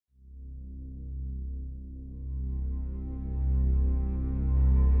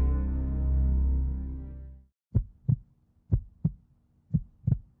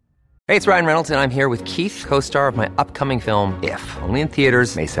Hey, it's Ryan Reynolds, and I'm here with Keith, co-star of my upcoming film, If, only in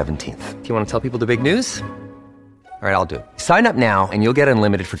theaters May 17th. Do you want to tell people the big news? All right, I'll do it. Sign up now and you'll get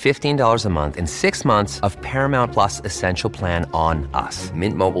unlimited for $15 a month and 6 months of Paramount Plus Essential Plan on us.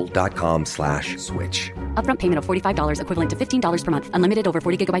 MintMobile.com/switch. Upfront payment of $45 equivalent to $15 per month. Unlimited over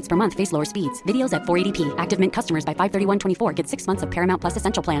 40 gigabytes per month. Face lower speeds. Videos at 480p. Active Mint customers by 531.24 get 6 months of Paramount Plus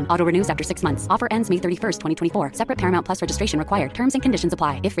Essential Plan. Auto renews after 6 months. Offer ends May 31st, 2024. Separate Paramount Plus registration required. Terms and conditions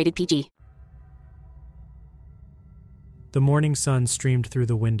apply if rated PG. The morning sun streamed through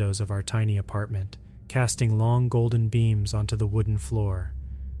the windows of our tiny apartment, casting long golden beams onto the wooden floor.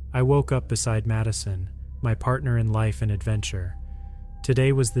 I woke up beside Madison, my partner in life and adventure.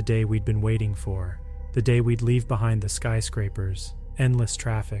 Today was the day we'd been waiting for, the day we'd leave behind the skyscrapers, endless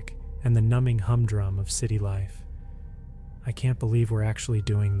traffic, and the numbing humdrum of city life. "I can't believe we're actually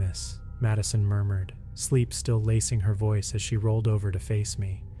doing this," Madison murmured, sleep still lacing her voice as she rolled over to face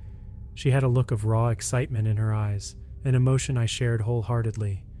me. She had a look of raw excitement in her eyes, an emotion I shared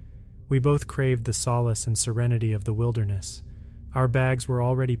wholeheartedly. We both craved the solace and serenity of the wilderness. Our bags were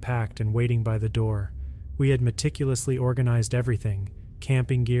already packed and waiting by the door. We had meticulously organized everything: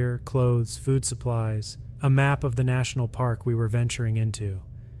 camping gear, clothes, food supplies, a map of the national park we were venturing into.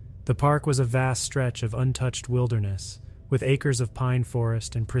 The park was a vast stretch of untouched wilderness, with acres of pine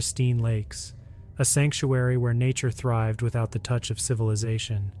forest and pristine lakes, a sanctuary where nature thrived without the touch of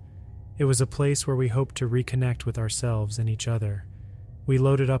civilization. It was a place where we hoped to reconnect with ourselves and each other. We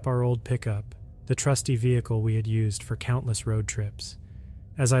loaded up our old pickup, the trusty vehicle we had used for countless road trips.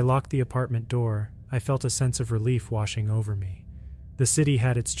 As I locked the apartment door, I felt a sense of relief washing over me. The city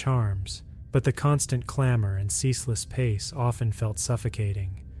had its charms, but the constant clamor and ceaseless pace often felt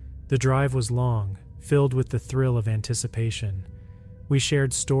suffocating. The drive was long, filled with the thrill of anticipation. We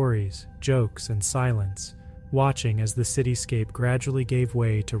shared stories, jokes, and silence, watching as the cityscape gradually gave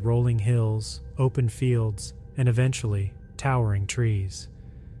way to rolling hills, open fields, and eventually towering trees.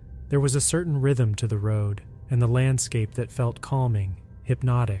 There was a certain rhythm to the road and the landscape that felt calming,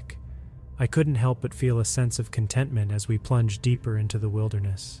 hypnotic. I couldn't help but feel a sense of contentment as we plunged deeper into the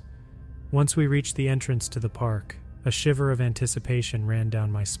wilderness. Once we reached the entrance to the park, a shiver of anticipation ran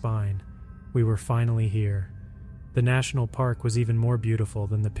down my spine. We were finally here. The national park was even more beautiful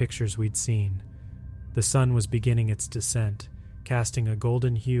than the pictures we'd seen. The sun was beginning its descent, casting a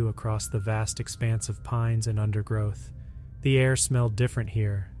golden hue across the vast expanse of pines and undergrowth. The air smelled different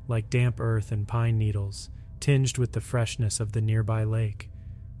here, like damp earth and pine needles, tinged with the freshness of the nearby lake.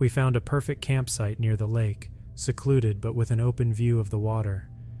 We found a perfect campsite near the lake, secluded but with an open view of the water.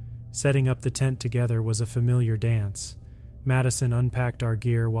 Setting up the tent together was a familiar dance. Madison unpacked our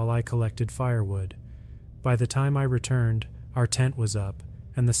gear while I collected firewood. By the time I returned, our tent was up,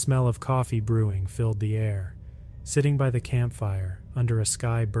 and the smell of coffee brewing filled the air. Sitting by the campfire, under a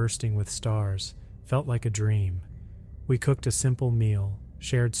sky bursting with stars, felt like a dream. We cooked a simple meal,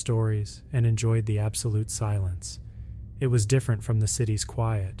 shared stories, and enjoyed the absolute silence. It was different from the city's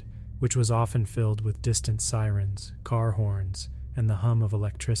quiet, which was often filled with distant sirens, car horns, and the hum of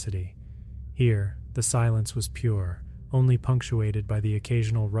electricity. Here, the silence was pure, only punctuated by the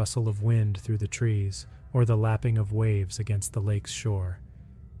occasional rustle of wind through the trees or the lapping of waves against the lake's shore.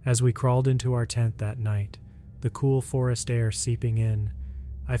 As we crawled into our tent that night, the cool forest air seeping in,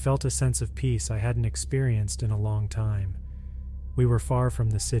 I felt a sense of peace I hadn't experienced in a long time. We were far from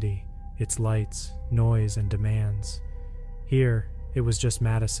the city, its lights, noise, and demands. Here, it was just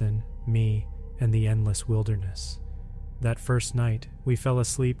Madison, me, and the endless wilderness. That first night, we fell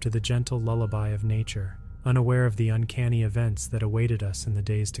asleep to the gentle lullaby of nature, unaware of the uncanny events that awaited us in the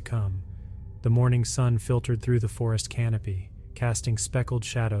days to come. The morning sun filtered through the forest canopy, casting speckled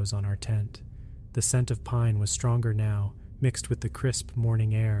shadows on our tent. The scent of pine was stronger now, mixed with the crisp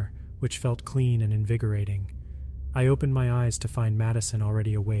morning air, which felt clean and invigorating. I opened my eyes to find Madison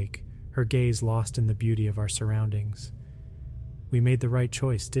already awake, her gaze lost in the beauty of our surroundings. "We made the right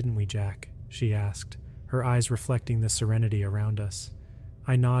choice, didn't we, Jack?" she asked, her eyes reflecting the serenity around us.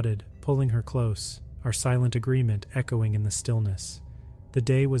 I nodded, pulling her close, our silent agreement echoing in the stillness. The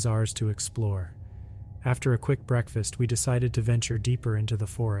day was ours to explore. After a quick breakfast, we decided to venture deeper into the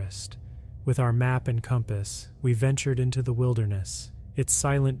forest. With our map and compass, we ventured into the wilderness, its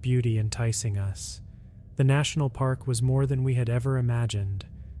silent beauty enticing us. The national park was more than we had ever imagined.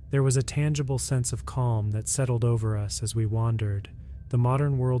 There was a tangible sense of calm that settled over us as we wandered, the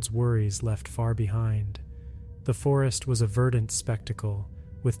modern world's worries left far behind. The forest was a verdant spectacle,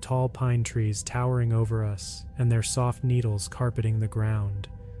 with tall pine trees towering over us and their soft needles carpeting the ground.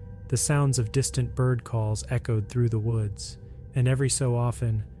 The sounds of distant bird calls echoed through the woods, and every so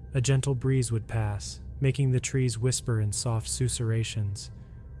often, a gentle breeze would pass, making the trees whisper in soft susurrations.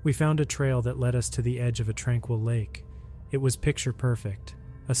 We found a trail that led us to the edge of a tranquil lake. It was picture perfect,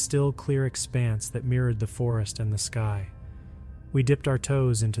 a still, clear expanse that mirrored the forest and the sky. We dipped our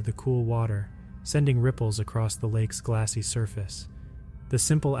toes into the cool water, sending ripples across the lake's glassy surface. The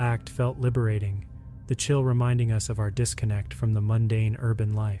simple act felt liberating, the chill reminding us of our disconnect from the mundane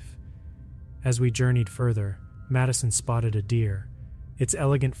urban life. As we journeyed further, Madison spotted a deer. Its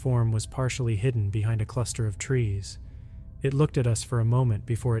elegant form was partially hidden behind a cluster of trees. It looked at us for a moment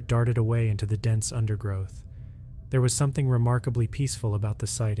before it darted away into the dense undergrowth. There was something remarkably peaceful about the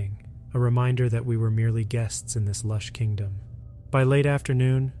sighting, a reminder that we were merely guests in this lush kingdom. By late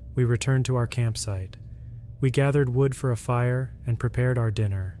afternoon, we returned to our campsite. We gathered wood for a fire and prepared our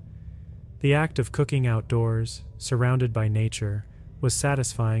dinner. The act of cooking outdoors, surrounded by nature, was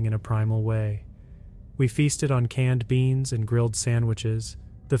satisfying in a primal way. We feasted on canned beans and grilled sandwiches,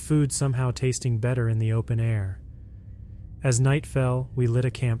 the food somehow tasting better in the open air. As night fell, we lit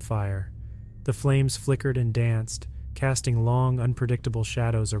a campfire. The flames flickered and danced, casting long, unpredictable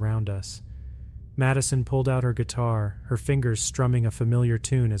shadows around us. Madison pulled out her guitar, her fingers strumming a familiar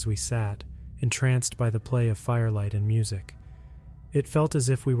tune as we sat, entranced by the play of firelight and music. It felt as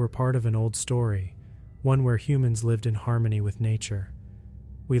if we were part of an old story, one where humans lived in harmony with nature.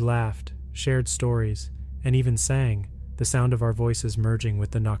 We laughed, shared stories, and even sang, the sound of our voices merging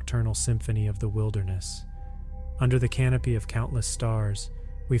with the nocturnal symphony of the wilderness. Under the canopy of countless stars,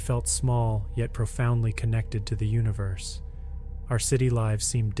 we felt small yet profoundly connected to the universe. Our city lives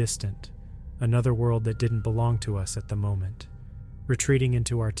seemed distant, another world that didn't belong to us at the moment. Retreating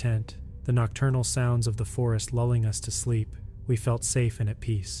into our tent, the nocturnal sounds of the forest lulling us to sleep, we felt safe and at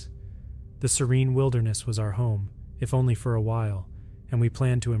peace. The serene wilderness was our home, if only for a while, and we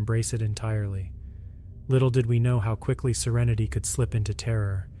planned to embrace it entirely. Little did we know how quickly serenity could slip into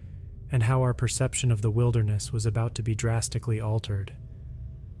terror, and how our perception of the wilderness was about to be drastically altered.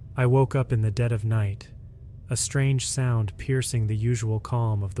 I woke up in the dead of night, a strange sound piercing the usual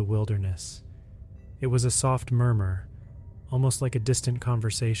calm of the wilderness. It was a soft murmur, almost like a distant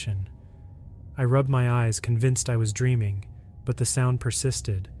conversation. I rubbed my eyes, convinced I was dreaming, but the sound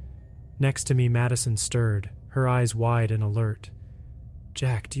persisted. Next to me, Madison stirred, her eyes wide and alert.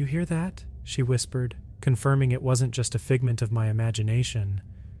 "Jack, do you hear that?" she whispered, confirming it wasn't just a figment of my imagination.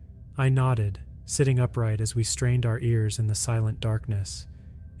 I nodded, sitting upright as we strained our ears in the silent darkness.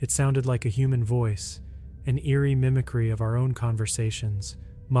 It sounded like a human voice, an eerie mimicry of our own conversations,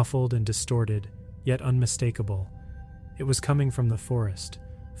 muffled and distorted, yet unmistakable. It was coming from the forest,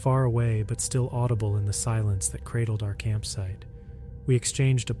 far away but still audible in the silence that cradled our campsite. We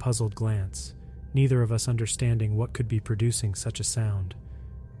exchanged a puzzled glance, neither of us understanding what could be producing such a sound.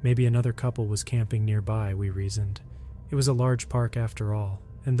 Maybe another couple was camping nearby, we reasoned. It was a large park after all,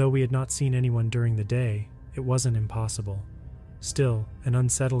 and though we had not seen anyone during the day, it wasn't impossible. Still, an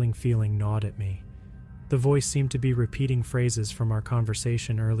unsettling feeling gnawed at me. The voice seemed to be repeating phrases from our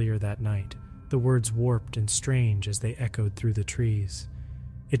conversation earlier that night, the words warped and strange as they echoed through the trees.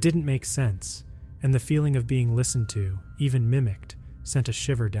 It didn't make sense, and the feeling of being listened to, even mimicked, sent a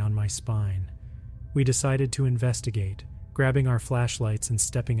shiver down my spine. We decided to investigate, grabbing our flashlights and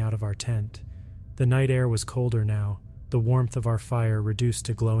stepping out of our tent. The night air was colder now, the warmth of our fire reduced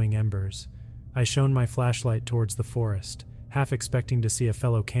to glowing embers. I shone my flashlight towards the forest, half expecting to see a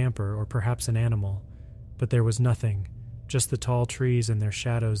fellow camper or perhaps an animal. But there was nothing, just the tall trees and their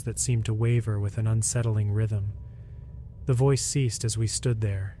shadows that seemed to waver with an unsettling rhythm. The voice ceased as we stood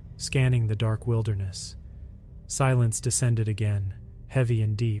there, scanning the dark wilderness. Silence descended again, heavy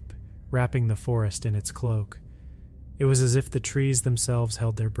and deep, wrapping the forest in its cloak. It was as if the trees themselves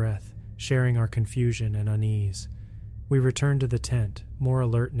held their breath, sharing our confusion and unease. We returned to the tent, more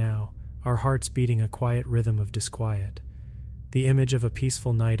alert now, our hearts beating a quiet rhythm of disquiet. The image of a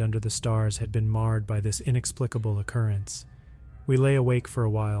peaceful night under the stars had been marred by this inexplicable occurrence. We lay awake for a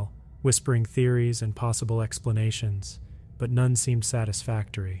while, whispering theories and possible explanations, but none seemed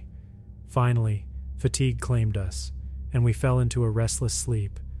satisfactory. Finally, fatigue claimed us, and we fell into a restless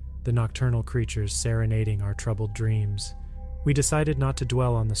sleep, the nocturnal creatures serenading our troubled dreams. We decided not to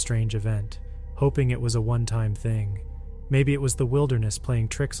dwell on the strange event, hoping it was a one-time thing. Maybe it was the wilderness playing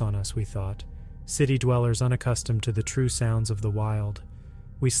tricks on us, we thought, city dwellers unaccustomed to the true sounds of the wild.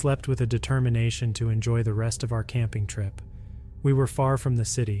 We slept with a determination to enjoy the rest of our camping trip. We were far from the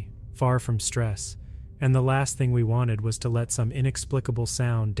city, far from stress, and the last thing we wanted was to let some inexplicable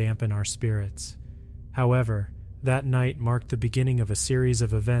sound dampen our spirits. However, that night marked the beginning of a series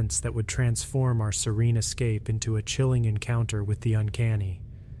of events that would transform our serene escape into a chilling encounter with the uncanny.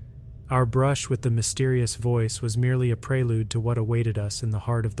 Our brush with the mysterious voice was merely a prelude to what awaited us in the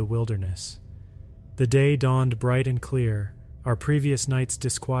heart of the wilderness. The day dawned bright and clear, our previous night's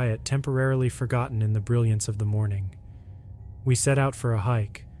disquiet temporarily forgotten in the brilliance of the morning. We set out for a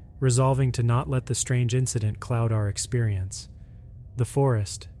hike, resolving to not let the strange incident cloud our experience. The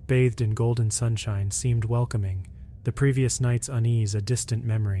forest, bathed in golden sunshine, seemed welcoming, the previous night's unease a distant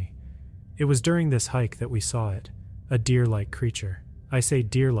memory. It was during this hike that we saw it, a deer-like creature. I say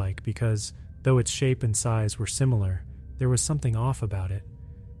deer-like because, though its shape and size were similar, there was something off about it.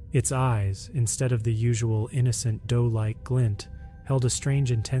 Its eyes, instead of the usual innocent doe-like glint, held a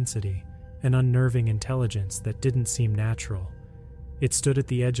strange intensity, an unnerving intelligence that didn't seem natural. It stood at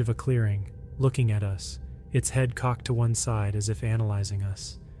the edge of a clearing, looking at us, its head cocked to one side as if analyzing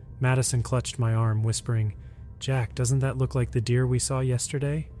us. Madison clutched my arm, whispering, "Jack, doesn't that look like the deer we saw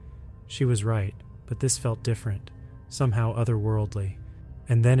yesterday?" She was right, but this felt different, somehow otherworldly.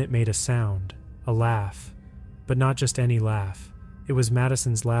 And then it made a sound, a laugh. But not just any laugh. It was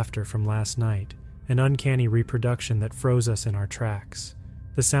Madison's laughter from last night, an uncanny reproduction that froze us in our tracks.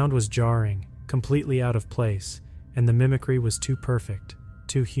 The sound was jarring, completely out of place, and the mimicry was too perfect,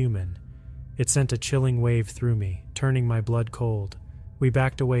 too human. It sent a chilling wave through me, turning my blood cold. We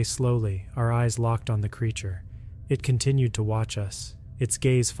backed away slowly, our eyes locked on the creature. It continued to watch us, its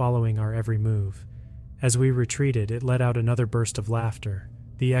gaze following our every move. As we retreated, it let out another burst of laughter,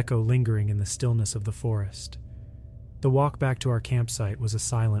 the echo lingering in the stillness of the forest. The walk back to our campsite was a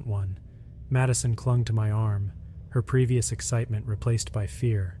silent one. Madison clung to my arm, her previous excitement replaced by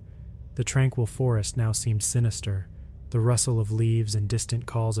fear. The tranquil forest now seemed sinister, the rustle of leaves and distant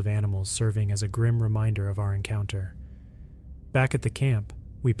calls of animals serving as a grim reminder of our encounter. Back at the camp,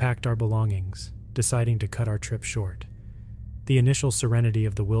 we packed our belongings, deciding to cut our trip short. The initial serenity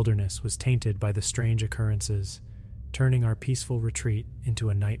of the wilderness was tainted by the strange occurrences, turning our peaceful retreat into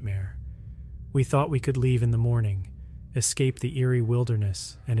a nightmare. We thought we could leave in the morning, escape the eerie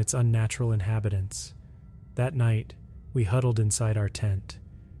wilderness and its unnatural inhabitants. That night, we huddled inside our tent,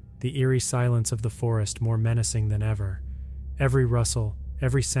 the eerie silence of the forest more menacing than ever. Every rustle,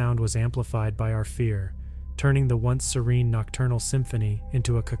 every sound was amplified by our fear, turning the once serene nocturnal symphony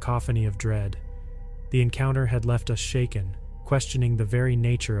into a cacophony of dread. The encounter had left us shaken, questioning the very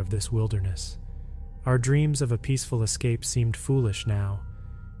nature of this wilderness. Our dreams of a peaceful escape seemed foolish now.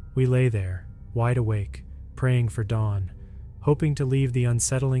 We lay there, wide awake, praying for dawn, hoping to leave the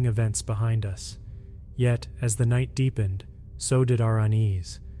unsettling events behind us. Yet, as the night deepened, so did our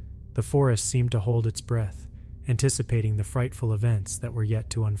unease. The forest seemed to hold its breath, anticipating the frightful events that were yet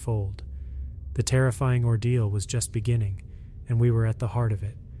to unfold. The terrifying ordeal was just beginning, and we were at the heart of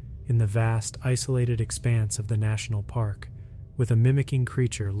it, in the vast, isolated expanse of the national park, with a mimicking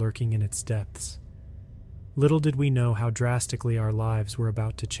creature lurking in its depths. Little did we know how drastically our lives were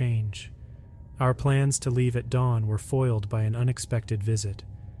about to change. Our plans to leave at dawn were foiled by an unexpected visit.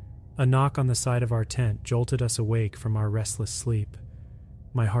 A knock on the side of our tent jolted us awake from our restless sleep.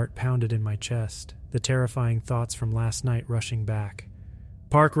 My heart pounded in my chest, the terrifying thoughts from last night rushing back.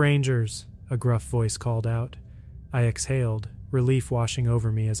 "Park rangers!" a gruff voice called out. I exhaled, relief washing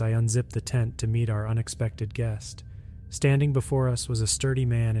over me as I unzipped the tent to meet our unexpected guest. Standing before us was a sturdy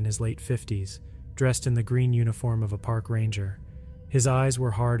man in his late 50s, dressed in the green uniform of a park ranger. His eyes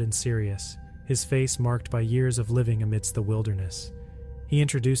were hard and serious, his face marked by years of living amidst the wilderness. He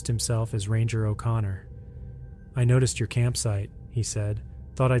introduced himself as Ranger O'Connor. "I noticed your campsite," he said.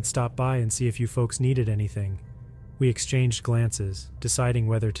 "Thought I'd stop by and see if you folks needed anything." We exchanged glances, deciding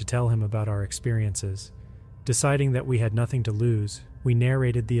whether to tell him about our experiences. Deciding that we had nothing to lose, we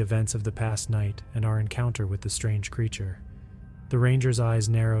narrated the events of the past night and our encounter with the strange creature. The ranger's eyes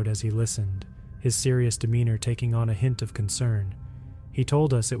narrowed as he listened, his serious demeanor taking on a hint of concern. He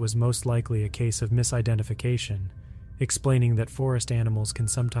told us it was most likely a case of misidentification, explaining that forest animals can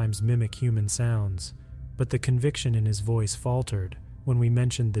sometimes mimic human sounds, but the conviction in his voice faltered when we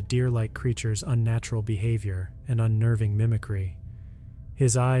mentioned the deer-like creature's unnatural behavior and unnerving mimicry.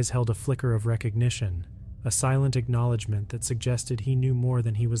 His eyes held a flicker of recognition, a silent acknowledgement that suggested he knew more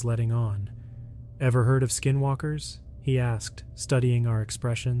than he was letting on. "Ever heard of skinwalkers?" he asked, studying our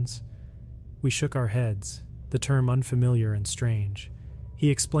expressions. We shook our heads, the term unfamiliar and strange. He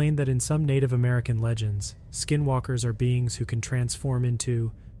explained that in some Native American legends, skinwalkers are beings who can transform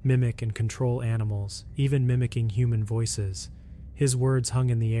into, mimic, and control animals, even mimicking human voices. His words hung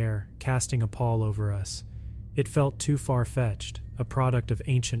in the air, casting a pall over us. It felt too far-fetched, a product of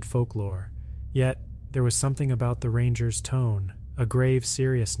ancient folklore. Yet, there was something about the ranger's tone, a grave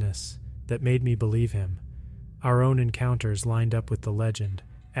seriousness, that made me believe him. Our own encounters lined up with the legend,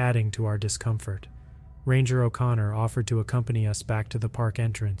 adding to our discomfort. Ranger O'Connor offered to accompany us back to the park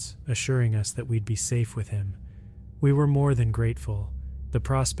entrance, assuring us that we'd be safe with him. We were more than grateful. the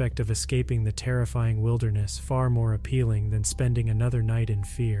prospect of escaping the terrifying wilderness far more appealing than spending another night in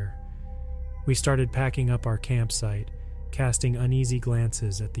fear. We started packing up our campsite, casting uneasy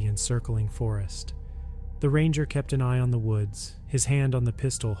glances at the encircling forest. The ranger kept an eye on the woods, his hand on the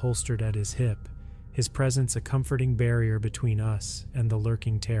pistol holstered at his hip, his presence a comforting barrier between us and the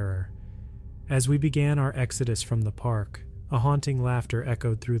lurking terror. As we began our exodus from the park, a haunting laughter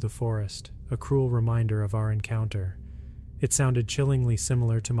echoed through the forest, a cruel reminder of our encounter. It sounded chillingly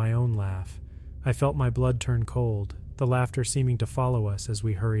similar to my own laugh. I felt my blood turn cold, the laughter seeming to follow us as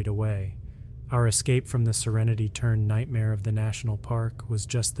we hurried away. Our escape from the serenity-turned nightmare of the national park was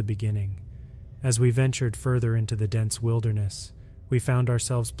just the beginning. As we ventured further into the dense wilderness, we found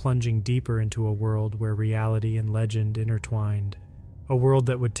ourselves plunging deeper into a world where reality and legend intertwined, a world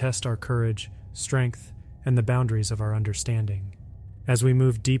that would test our courage, strength, and the boundaries of our understanding. As we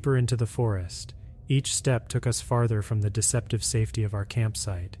moved deeper into the forest, each step took us farther from the deceptive safety of our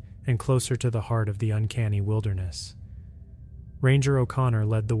campsite and closer to the heart of the uncanny wilderness. Ranger O'Connor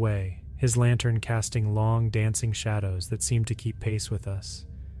led the way, his lantern casting long, dancing shadows that seemed to keep pace with us.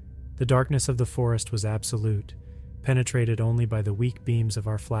 The darkness of the forest was absolute, penetrated only by the weak beams of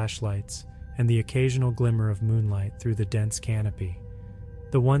our flashlights and the occasional glimmer of moonlight through the dense canopy.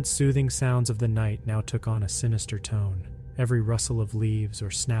 The once soothing sounds of the night now took on a sinister tone, every rustle of leaves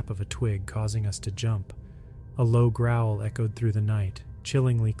or snap of a twig causing us to jump. A low growl echoed through the night,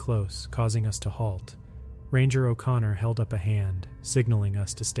 chillingly close, causing us to halt. Ranger O'Connor held up a hand, signaling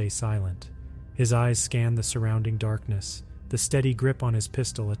us to stay silent. His eyes scanned the surrounding darkness, the steady grip on his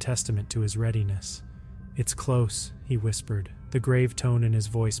pistol a testament to his readiness. "It's close," he whispered, the grave tone in his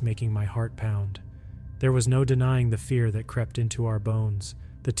voice making my heart pound. There was no denying the fear that crept into our bones,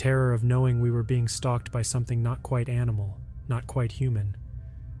 the terror of knowing we were being stalked by something not quite animal, not quite human.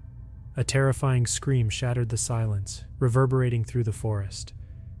 A terrifying scream shattered the silence, reverberating through the forest.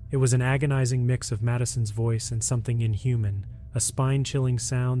 It was an agonizing mix of Madison's voice and something inhuman, a spine-chilling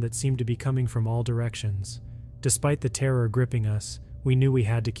sound that seemed to be coming from all directions. Despite the terror gripping us, we knew we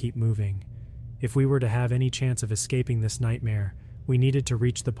had to keep moving. If we were to have any chance of escaping this nightmare, we needed to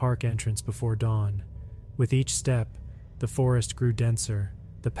reach the park entrance before dawn. With each step, the forest grew denser,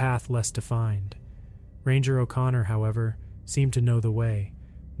 the path less defined. Ranger O'Connor, however, seemed to know the way,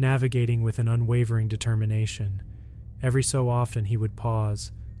 navigating with an unwavering determination. Every so often he would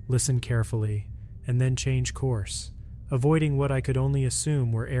pause, listen carefully, and then change course, avoiding what I could only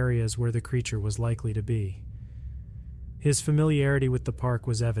assume were areas where the creature was likely to be. His familiarity with the park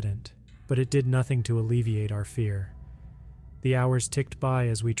was evident, but it did nothing to alleviate our fear. The hours ticked by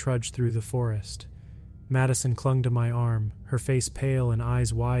as we trudged through the forest. Madison clung to my arm, her face pale and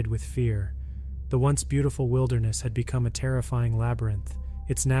eyes wide with fear. The once beautiful wilderness had become a terrifying labyrinth,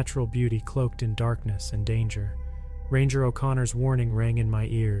 its natural beauty cloaked in darkness and danger. Ranger O'Connor's warning rang in my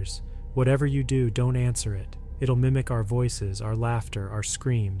ears. "Whatever you do, don't answer it. It'll mimic our voices, our laughter, our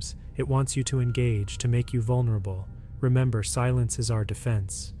screams. It wants you to engage, to make you vulnerable. Remember, silence is our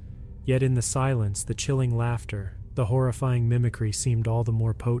defense." Yet in the silence, the chilling laughter, the horrifying mimicry seemed all the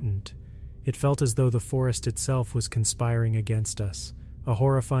more potent. It felt as though the forest itself was conspiring against us, a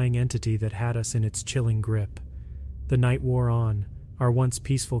horrifying entity that had us in its chilling grip. The night wore on, our once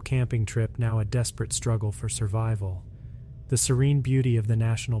peaceful camping trip now a desperate struggle for survival. The serene beauty of the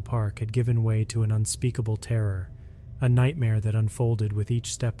national park had given way to an unspeakable terror, a nightmare that unfolded with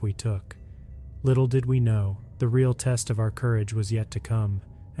each step we took. Little did we know, the real test of our courage was yet to come,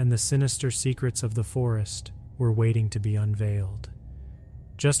 and the sinister secrets of the forest were waiting to be unveiled.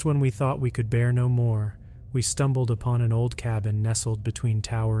 Just when we thought we could bear no more, we stumbled upon an old cabin nestled between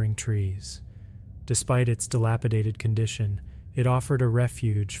towering trees. Despite its dilapidated condition, it offered a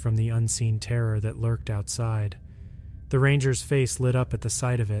refuge from the unseen terror that lurked outside. The ranger's face lit up at the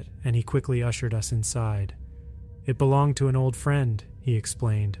sight of it, and he quickly ushered us inside. "It belonged to an old friend," he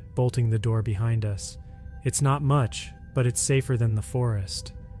explained, bolting the door behind us. "It's not much, but it's safer than the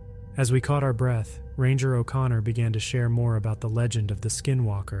forest." As we caught our breath, Ranger O'Connor began to share more about the legend of the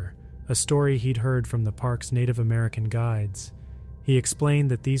Skinwalker, a story he'd heard from the park's Native American guides. He explained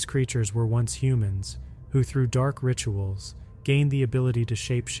that these creatures were once humans, who through dark rituals gained the ability to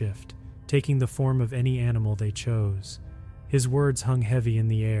shapeshift, taking the form of any animal they chose. His words hung heavy in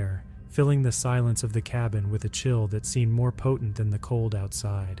the air, filling the silence of the cabin with a chill that seemed more potent than the cold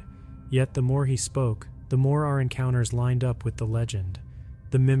outside. Yet the more he spoke, the more our encounters lined up with the legend.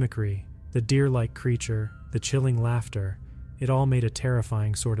 The mimicry, the deer-like creature, the chilling laughter, it all made a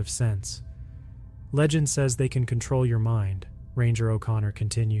terrifying sort of sense. "Legend says they can control your mind," Ranger O'Connor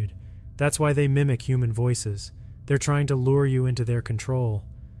continued. "That's why they mimic human voices. They're trying to lure you into their control."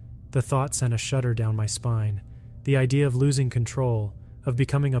 The thought sent a shudder down my spine. The idea of losing control, of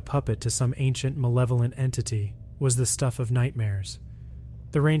becoming a puppet to some ancient malevolent entity, was the stuff of nightmares.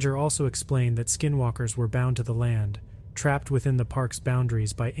 The ranger also explained that skinwalkers were bound to the land, trapped within the park's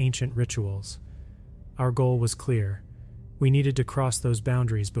boundaries by ancient rituals. Our goal was clear. We needed to cross those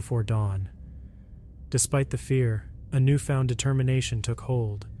boundaries before dawn. Despite the fear, a newfound determination took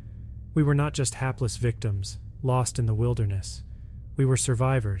hold. We were not just hapless victims, lost in the wilderness. We were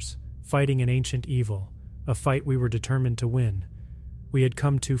survivors, fighting an ancient evil, a fight we were determined to win. We had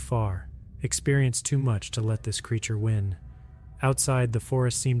come too far, experienced too much to let this creature win. Outside, the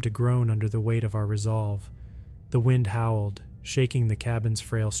forest seemed to groan under the weight of our resolve. The wind howled, shaking the cabin's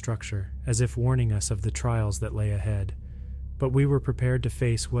frail structure, as if warning us of the trials that lay ahead. But we were prepared to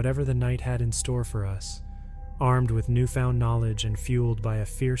face whatever the night had in store for us, armed with newfound knowledge and fueled by a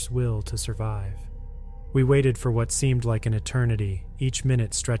fierce will to survive. We waited for what seemed like an eternity, each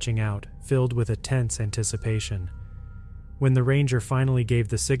minute stretching out, filled with a tense anticipation. When the ranger finally gave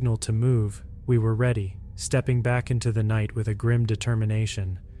the signal to move, we were ready, stepping back into the night with a grim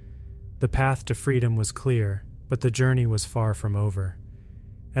determination. The path to freedom was clear, but the journey was far from over.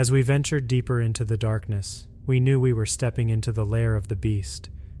 As we ventured deeper into the darkness, we knew we were stepping into the lair of the beast,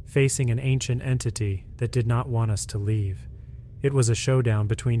 facing an ancient entity that did not want us to leave. It was a showdown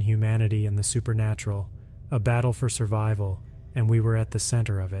between humanity and the supernatural, a battle for survival, and we were at the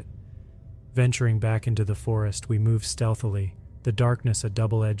center of it. Venturing back into the forest, we moved stealthily, the darkness a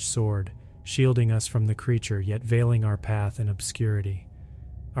double-edged sword, shielding us from the creature yet veiling our path in obscurity.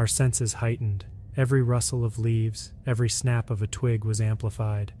 Our senses heightened. Every rustle of leaves, every snap of a twig was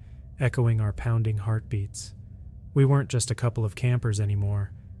amplified, echoing our pounding heartbeats. We weren't just a couple of campers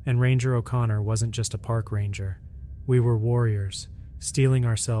anymore, and Ranger O'Connor wasn't just a park ranger. We were warriors, steeling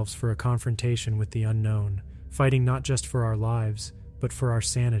ourselves for a confrontation with the unknown, fighting not just for our lives, but for our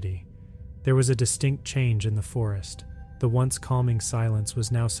sanity. There was a distinct change in the forest. The once calming silence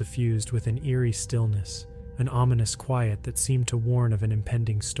was now suffused with an eerie stillness, an ominous quiet that seemed to warn of an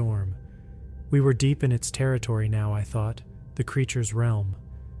impending storm. We were deep in its territory now, I thought, the creature's realm.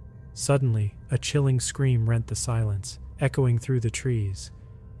 Suddenly, a chilling scream rent the silence, echoing through the trees.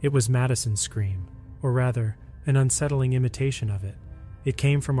 It was Madison's scream, or rather, an unsettling imitation of it. It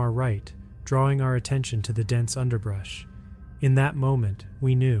came from our right, drawing our attention to the dense underbrush. In that moment,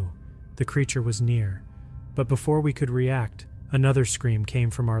 we knew the creature was near. But before we could react, another scream came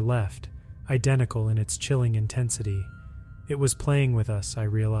from our left, identical in its chilling intensity. It was playing with us, I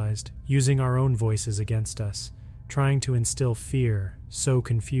realized, using our own voices against us, trying to instill fear, sow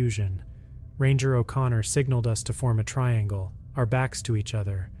confusion. Ranger O'Connor signaled us to form a triangle, our backs to each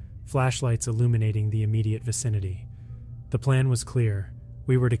other, flashlights illuminating the immediate vicinity. The plan was clear.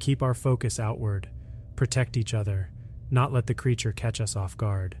 We were to keep our focus outward, protect each other, not let the creature catch us off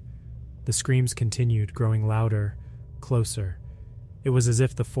guard. The screams continued, growing louder, closer. It was as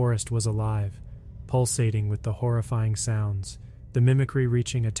if the forest was alive, pulsating with the horrifying sounds, the mimicry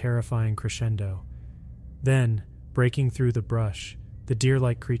reaching a terrifying crescendo. Then, breaking through the brush, the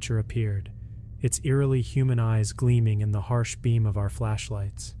deer-like creature appeared, its eerily human eyes gleaming in the harsh beam of our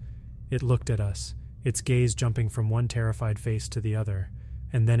flashlights. It looked at us, its gaze jumping from one terrified face to the other,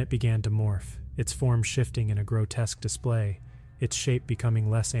 and then it began to morph, its form shifting in a grotesque display, its shape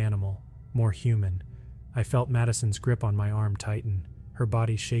becoming less animal, more human. I felt Madison's grip on my arm tighten, her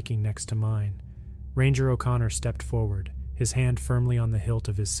body shaking next to mine. Ranger O'Connor stepped forward, his hand firmly on the hilt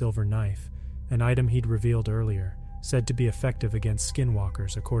of his silver knife, an item he'd revealed earlier, said to be effective against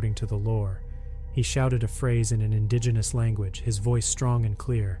skinwalkers according to the lore. He shouted a phrase in an indigenous language, his voice strong and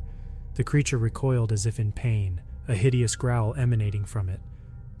clear. The creature recoiled as if in pain, a hideous growl emanating from it.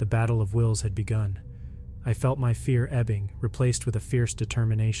 The battle of wills had begun. I felt my fear ebbing, replaced with a fierce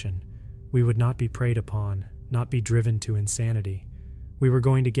determination. We would not be preyed upon, not be driven to insanity. We were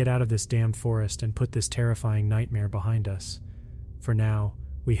going to get out of this damn forest and put this terrifying nightmare behind us. For now,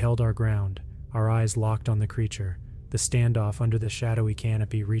 we held our ground, our eyes locked on the creature, the standoff under the shadowy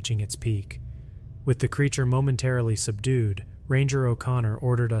canopy reaching its peak. With the creature momentarily subdued, Ranger O'Connor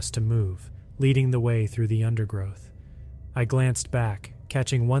ordered us to move, leading the way through the undergrowth. I glanced back,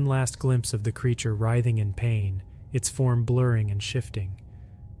 catching one last glimpse of the creature writhing in pain, its form blurring and shifting.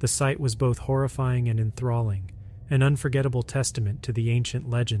 The sight was both horrifying and enthralling, an unforgettable testament to the ancient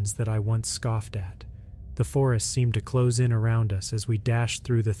legends that I once scoffed at. The forest seemed to close in around us as we dashed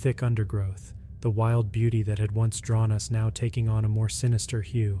through the thick undergrowth, the wild beauty that had once drawn us now taking on a more sinister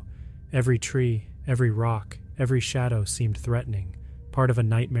hue. Every tree, every rock, every shadow seemed threatening, part of a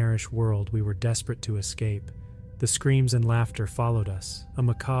nightmarish world we were desperate to escape. The screams and laughter followed us, a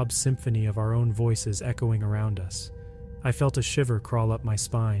macabre symphony of our own voices echoing around us. I felt a shiver crawl up my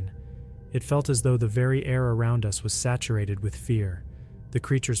spine. It felt as though the very air around us was saturated with fear. the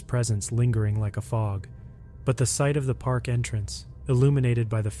creature's presence lingering like a fog. But the sight of the park entrance, illuminated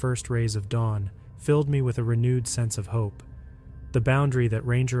by the first rays of dawn, filled me with a renewed sense of hope. The boundary that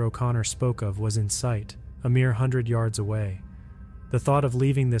Ranger O'Connor spoke of was in sight, a mere 100 yards away. The thought of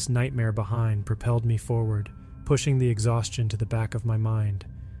leaving this nightmare behind propelled me forward, pushing the exhaustion to the back of my mind.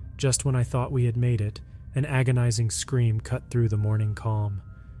 Just when I thought we had made it, an agonizing scream cut through the morning calm.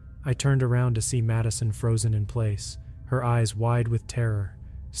 I turned around to see Madison frozen in place, her eyes wide with terror,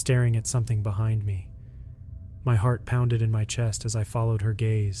 staring at something behind me. My heart pounded in my chest as I followed her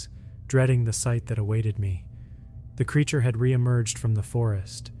gaze, dreading the sight that awaited me. The creature had re-emerged from the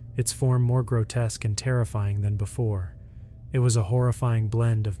forest, its form more grotesque and terrifying than before. It was a horrifying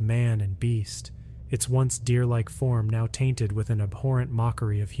blend of man and beast, its once deer-like form now tainted with an abhorrent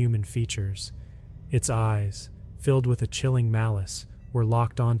mockery of human features. Its eyes, filled with a chilling malice, were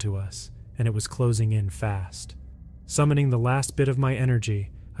locked onto us, and it was closing in fast. Summoning the last bit of my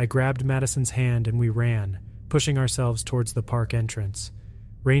energy, I grabbed Madison's hand and we ran, pushing ourselves towards the park entrance.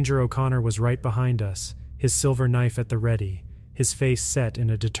 Ranger O'Connor was right behind us, his silver knife at the ready, his face set in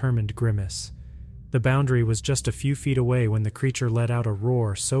a determined grimace. The boundary was just a few feet away when the creature let out a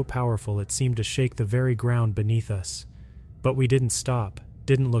roar so powerful it seemed to shake the very ground beneath us. But we didn't stop,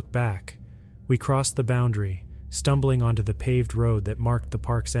 didn't look back. We crossed the boundary, stumbling onto the paved road that marked the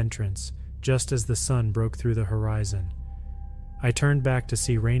park's entrance, just as the sun broke through the horizon. I turned back to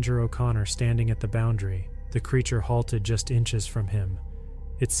see Ranger O'Connor standing at the boundary, the creature halted just inches from him.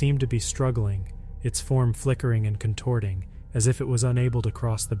 It seemed to be struggling, its form flickering and contorting, as if it was unable to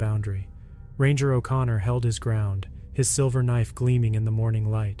cross the boundary. Ranger O'Connor held his ground, his silver knife gleaming in the morning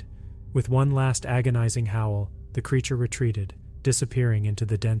light. With one last agonizing howl, the creature retreated, disappearing into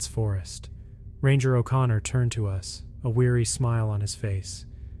the dense forest. Ranger O'Connor turned to us, a weary smile on his face.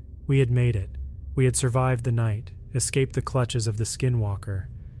 We had made it. We had survived the night, escaped the clutches of the Skinwalker.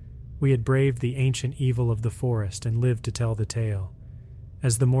 We had braved the ancient evil of the forest and lived to tell the tale.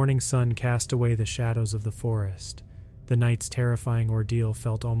 As the morning sun cast away the shadows of the forest, the night's terrifying ordeal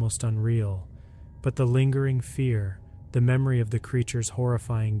felt almost unreal, but the lingering fear, the memory of the creature's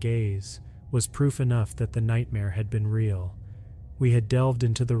horrifying gaze, was proof enough that the nightmare had been real. We had delved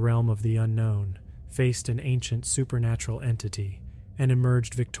into the realm of the unknown, faced an ancient supernatural entity, and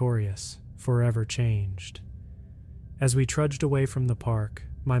emerged victorious, forever changed. As we trudged away from the park,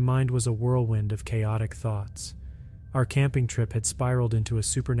 my mind was a whirlwind of chaotic thoughts. Our camping trip had spiraled into a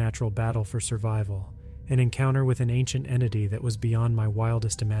supernatural battle for survival, an encounter with an ancient entity that was beyond my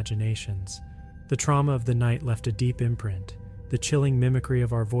wildest imaginations. The trauma of the night left a deep imprint. The chilling mimicry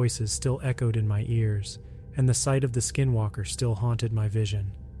of our voices still echoed in my ears, and the sight of the Skinwalker still haunted my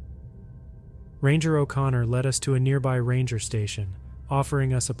vision. Ranger O'Connor led us to a nearby ranger station,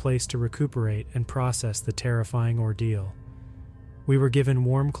 offering us a place to recuperate and process the terrifying ordeal. We were given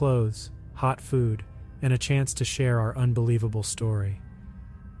warm clothes, hot food, and a chance to share our unbelievable story.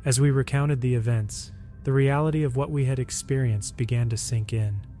 As we recounted the events, the reality of what we had experienced began to sink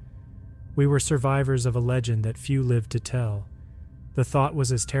in. We were survivors of a legend that few lived to tell. The thought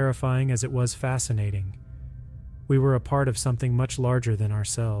was as terrifying as it was fascinating. We were a part of something much larger than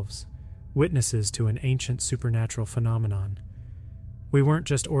ourselves, witnesses to an ancient supernatural phenomenon. We weren't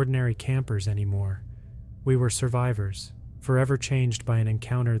just ordinary campers anymore. We were survivors, forever changed by an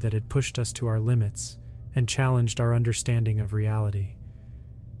encounter that had pushed us to our limits and challenged our understanding of reality.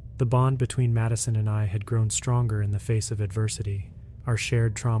 The bond between Madison and I had grown stronger in the face of adversity, our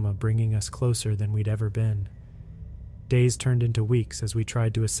shared trauma bringing us closer than we'd ever been. Days turned into weeks as we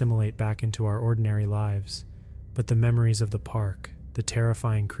tried to assimilate back into our ordinary lives, but the memories of the park, the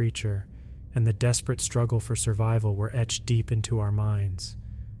terrifying creature, and the desperate struggle for survival were etched deep into our minds.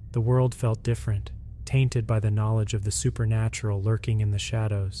 The world felt different, tainted by the knowledge of the supernatural lurking in the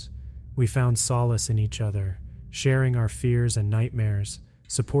shadows. We found solace in each other, sharing our fears and nightmares,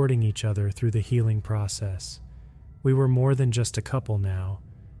 supporting each other through the healing process. We were more than just a couple now.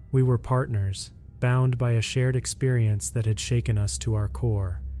 We were partners, bound by a shared experience that had shaken us to our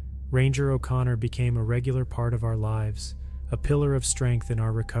core. Ranger O'Connor became a regular part of our lives, a pillar of strength in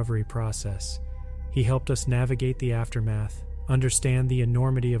our recovery process. He helped us navigate the aftermath, understand the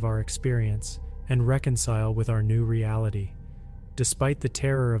enormity of our experience, and reconcile with our new reality. Despite the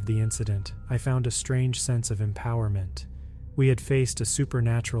terror of the incident, I found a strange sense of empowerment. We had faced a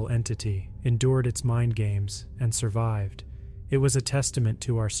supernatural entity, endured its mind games, and survived. It was a testament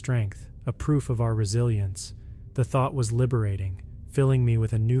to our strength, a proof of our resilience. The thought was liberating, filling me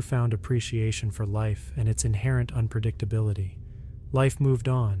with a newfound appreciation for life and its inherent unpredictability. Life moved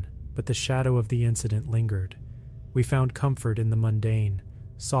on, but the shadow of the incident lingered. We found comfort in the mundane,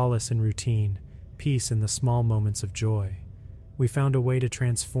 solace in routine, peace in the small moments of joy. We found a way to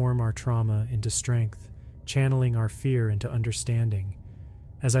transform our trauma into strength, channeling our fear into understanding.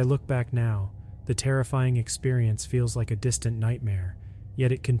 As I look back now, the terrifying experience feels like a distant nightmare,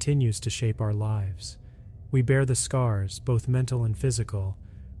 yet it continues to shape our lives. We bear the scars, both mental and physical,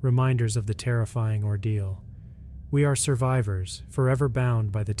 reminders of the terrifying ordeal. We are survivors, forever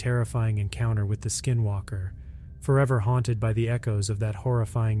bound by the terrifying encounter with the Skinwalker, forever haunted by the echoes of that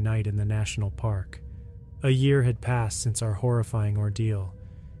horrifying night in the national park. A year had passed since our horrifying ordeal.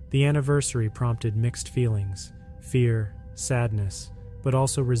 The anniversary prompted mixed feelings, fear, sadness, but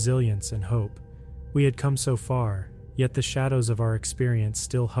also resilience and hope. We had come so far, yet the shadows of our experience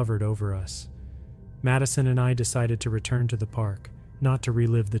still hovered over us. Madison and I decided to return to the park, not to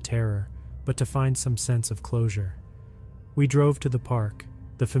relive the terror, but to find some sense of closure. We drove to the park,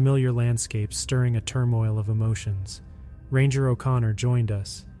 the familiar landscape stirring a turmoil of emotions. Ranger O'Connor joined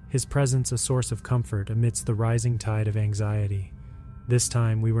us, his presence a source of comfort amidst the rising tide of anxiety. This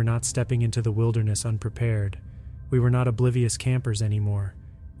time, we were not stepping into the wilderness unprepared. We were not oblivious campers anymore.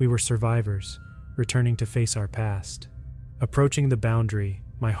 We were survivors, returning to face our past. Approaching the boundary,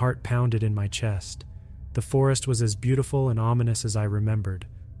 my heart pounded in my chest. The forest was as beautiful and ominous as I remembered,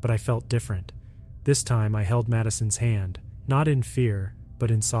 but I felt different. This time I held Madison's hand, not in fear, but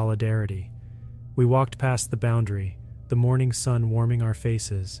in solidarity. We walked past the boundary, the morning sun warming our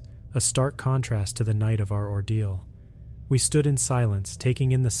faces, a stark contrast to the night of our ordeal. We stood in silence,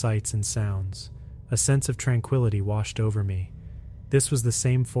 taking in the sights and sounds. A sense of tranquility washed over me. This was the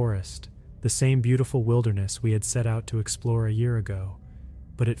same forest, the same beautiful wilderness we had set out to explore a year ago,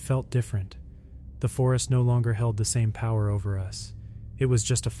 but it felt different. The forest no longer held the same power over us. It was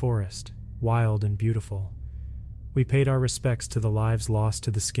just a forest, wild and beautiful. We paid our respects to the lives lost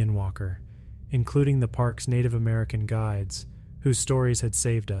to the Skinwalker, including the park's Native American guides, whose stories had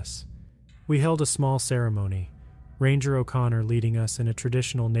saved us. We held a small ceremony, Ranger O'Connor leading us in a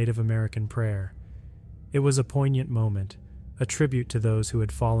traditional Native American prayer. It was a poignant moment, a tribute to those who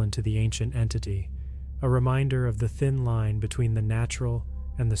had fallen to the ancient entity, a reminder of the thin line between the natural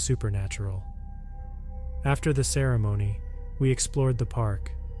and the supernatural. After the ceremony, we explored the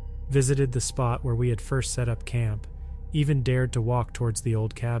park, visited the spot where we had first set up camp, even dared to walk towards the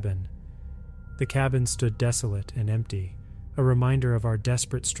old cabin. The cabin stood desolate and empty, a reminder of our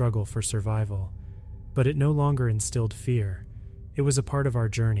desperate struggle for survival. But it no longer instilled fear. It was a part of our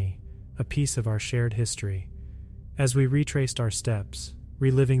journey, a piece of our shared history. As we retraced our steps,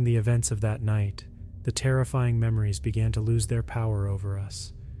 reliving the events of that night, the terrifying memories began to lose their power over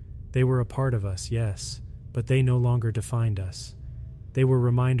us. They were a part of us, yes, but they no longer defined us. They were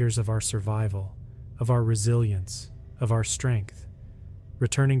reminders of our survival, of our resilience, of our strength.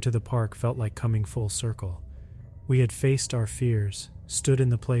 Returning to the park felt like coming full circle. We had faced our fears, stood in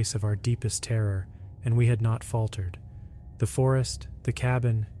the place of our deepest terror, and we had not faltered. The forest, the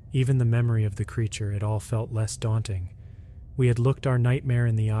cabin, even the memory of the creature, it all felt less daunting. We had looked our nightmare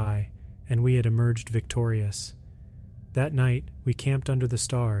in the eye, and we had emerged victorious. That night, we camped under the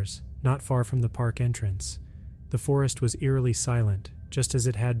stars, not far from the park entrance. The forest was eerily silent, just as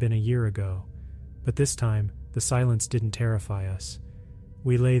it had been a year ago. But this time, the silence didn't terrify us.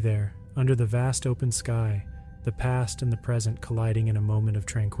 We lay there, under the vast open sky, the past and the present colliding in a moment of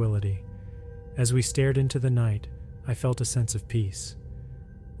tranquility. As we stared into the night, I felt a sense of peace.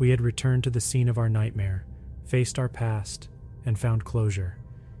 We had returned to the scene of our nightmare, faced our past, and found closure.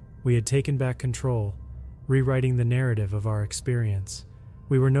 We had taken back control, rewriting the narrative of our experience.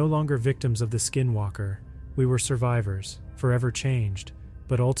 We were no longer victims of the Skinwalker. We were survivors, forever changed,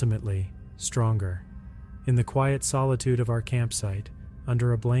 but ultimately stronger. In the quiet solitude of our campsite,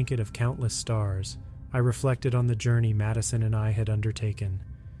 under a blanket of countless stars, I reflected on the journey Madison and I had undertaken.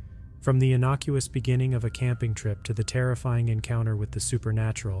 From the innocuous beginning of a camping trip to the terrifying encounter with the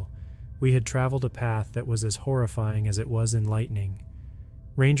supernatural, we had traveled a path that was as horrifying as it was enlightening.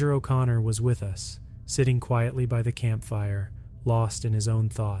 Ranger O'Connor was with us, sitting quietly by the campfire, lost in his own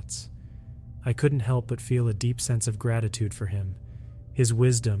thoughts. I couldn't help but feel a deep sense of gratitude for him. His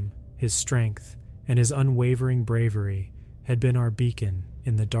wisdom, his strength, and his unwavering bravery had been our beacon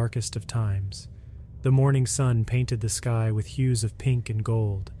in the darkest of times. The morning sun painted the sky with hues of pink and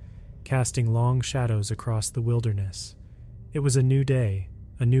gold, casting long shadows across the wilderness. It was a new day,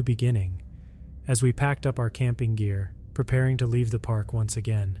 a new beginning. As we packed up our camping gear, preparing to leave the park once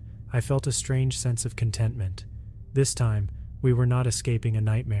again, I felt a strange sense of contentment. This time, we were not escaping a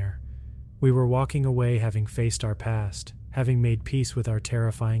nightmare. We were walking away having faced our past, having made peace with our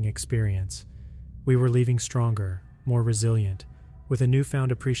terrifying experience. We were leaving stronger, more resilient, with a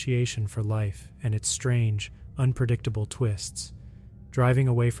newfound appreciation for life and its strange, unpredictable twists. Driving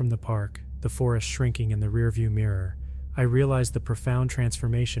away from the park, the forest shrinking in the rearview mirror, I realized the profound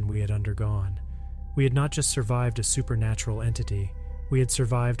transformation we had undergone. We had not just survived a supernatural entity, we had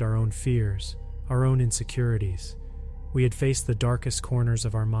survived our own fears, our own insecurities. We had faced the darkest corners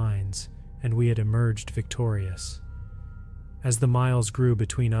of our minds, and we had emerged victorious. As the miles grew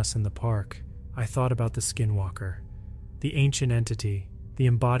between us and the park, I thought about the Skinwalker. The ancient entity, the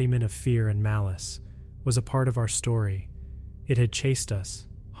embodiment of fear and malice, was a part of our story. It had chased us,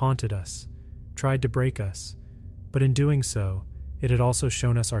 haunted us, tried to break us, but in doing so, it had also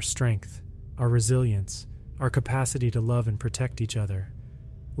shown us our strength, our resilience, our capacity to love and protect each other.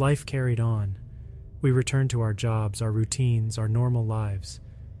 Life carried on. We returned to our jobs, our routines, our normal lives,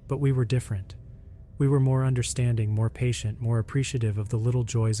 but we were different. We were more understanding, more patient, more appreciative of the little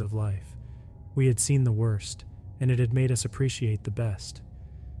joys of life. We had seen the worst, and it had made us appreciate the best.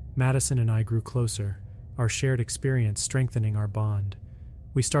 Madison and I grew closer, our shared experience strengthening our bond.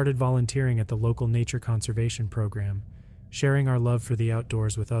 We started volunteering at the local nature conservation program, sharing our love for the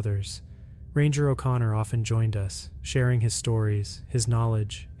outdoors with others. Ranger O'Connor often joined us, sharing his stories, his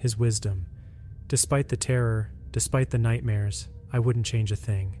knowledge, his wisdom. Despite the terror, despite the nightmares, I wouldn't change a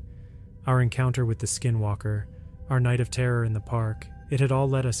thing. Our encounter with the Skinwalker, our night of terror in the park, it had all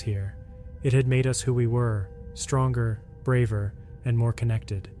led us here. It had made us who we were, stronger, braver, and more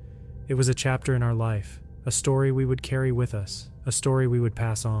connected. It was a chapter in our life, a story we would carry with us, a story we would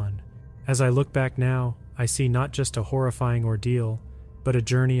pass on. As I look back now, I see not just a horrifying ordeal, but a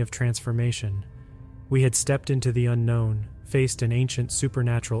journey of transformation. We had stepped into the unknown, faced an ancient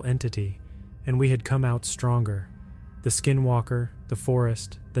supernatural entity, and we had come out stronger. The Skinwalker, the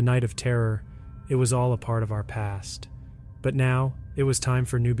forest, the night of terror, it was all a part of our past. But now, it was time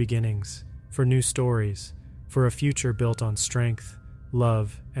for new beginnings, for new stories, for a future built on strength,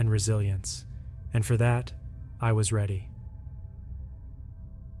 love, and resilience. And for that, I was ready.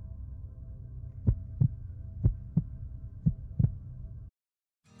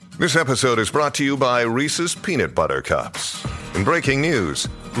 This episode is brought to you by Reese's Peanut Butter Cups. In breaking news,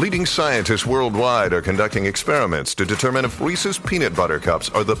 leading scientists worldwide are conducting experiments to determine if Reese's Peanut Butter Cups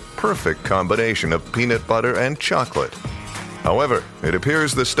are the perfect combination of peanut butter and chocolate. However, it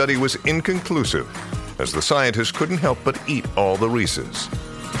appears the study was inconclusive, as the scientists couldn't help but eat all the Reese's.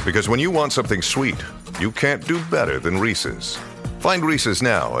 Because when you want something sweet, you can't do better than Reese's. Find Reese's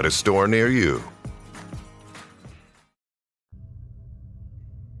now at a store near you.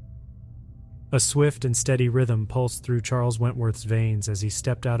 A swift and steady rhythm pulsed through Charles Wentworth's veins as he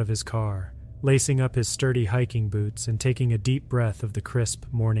stepped out of his car, lacing up his sturdy hiking boots and taking a deep breath of the crisp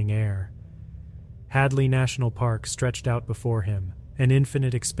morning air. Hadley National Park stretched out before him, an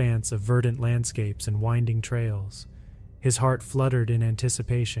infinite expanse of verdant landscapes and winding trails. His heart fluttered in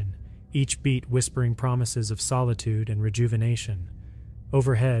anticipation, each beat whispering promises of solitude and rejuvenation.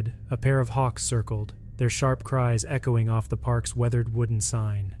 Overhead, a pair of hawks circled, their sharp cries echoing off the park's weathered wooden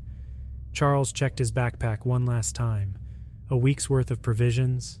sign. Charles checked his backpack one last time. A week's worth of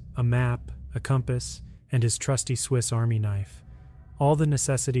provisions, a map, a compass, and his trusty Swiss Army knife. All the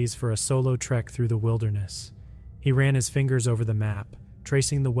necessities for a solo trek through the wilderness. He ran his fingers over the map,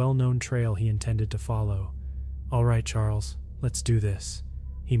 tracing the well-known trail he intended to follow. "All right, Charles, let's do this,"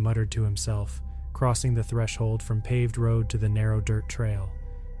 he muttered to himself, crossing the threshold from paved road to the narrow dirt trail.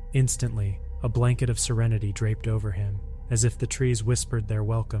 Instantly, a blanket of serenity draped over him, as if the trees whispered their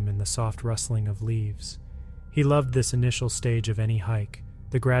welcome in the soft rustling of leaves. He loved this initial stage of any hike,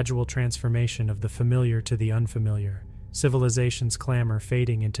 the gradual transformation of the familiar to the unfamiliar, civilization's clamor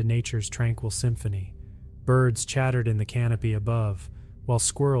fading into nature's tranquil symphony. Birds chattered in the canopy above, while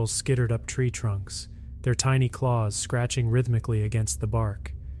squirrels skittered up tree trunks, their tiny claws scratching rhythmically against the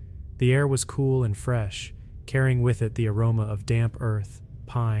bark. The air was cool and fresh, carrying with it the aroma of damp earth,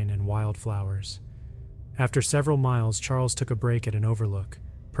 pine, and wildflowers. After several miles, Charles took a break at an overlook,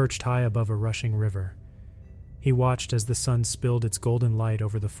 perched high above a rushing river. He watched as the sun spilled its golden light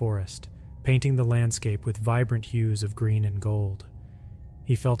over the forest, painting the landscape with vibrant hues of green and gold.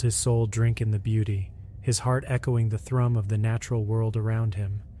 He felt his soul drink in the beauty, his heart echoing the thrum of the natural world around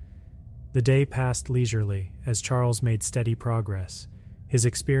him. The day passed leisurely as Charles made steady progress, his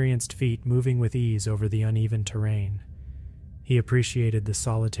experienced feet moving with ease over the uneven terrain. He appreciated the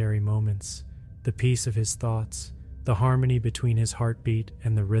solitary moments, the peace of his thoughts, the harmony between his heartbeat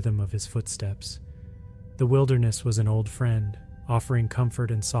and the rhythm of his footsteps. The wilderness was an old friend, offering comfort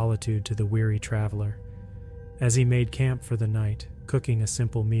and solitude to the weary traveler. As he made camp for the night, cooking a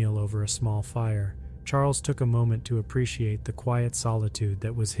simple meal over a small fire, Charles took a moment to appreciate the quiet solitude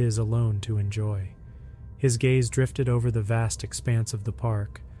that was his alone to enjoy. His gaze drifted over the vast expanse of the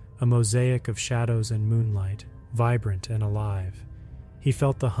park, a mosaic of shadows and moonlight, vibrant and alive. He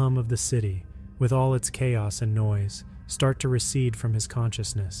felt the hum of the city, with all its chaos and noise, start to recede from his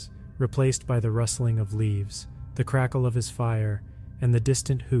consciousness, replaced by the rustling of leaves, the crackle of his fire, and the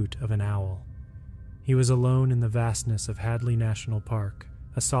distant hoot of an owl. He was alone in the vastness of Hadley National Park,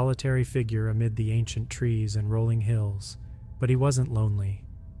 a solitary figure amid the ancient trees and rolling hills, but he wasn't lonely.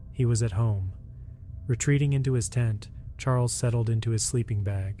 He was at home. Retreating into his tent, Charles settled into his sleeping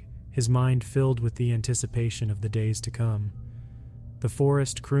bag, his mind filled with the anticipation of the days to come. The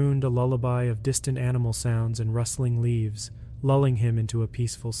forest crooned a lullaby of distant animal sounds and rustling leaves, lulling him into a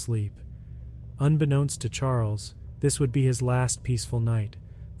peaceful sleep. Unbeknownst to Charles, this would be his last peaceful night,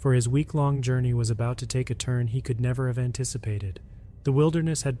 for his week-long journey was about to take a turn he could never have anticipated. The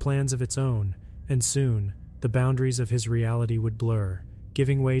wilderness had plans of its own, and soon, the boundaries of his reality would blur,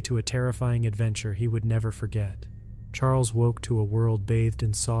 giving way to a terrifying adventure he would never forget. Charles woke to a world bathed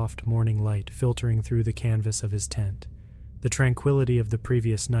in soft morning light filtering through the canvas of his tent. The tranquility of the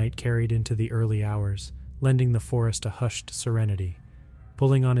previous night carried into the early hours, lending the forest a hushed serenity.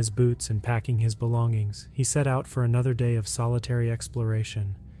 Pulling on his boots and packing his belongings, he set out for another day of solitary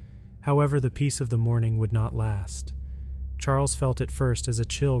exploration. However, the peace of the morning would not last. Charles felt at first as a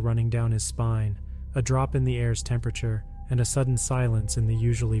chill running down his spine, a drop in the air's temperature, and a sudden silence in the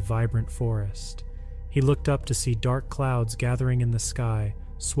usually vibrant forest. He looked up to see dark clouds gathering in the sky,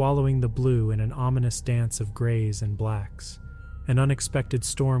 swallowing the blue in an ominous dance of grays and blacks. An unexpected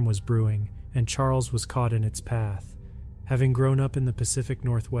storm was brewing, and Charles was caught in its path. Having grown up in the Pacific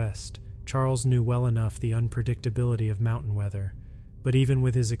Northwest, Charles knew well enough the unpredictability of mountain weather, but even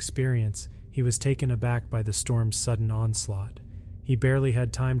with his experience, he was taken aback by the storm's sudden onslaught. He barely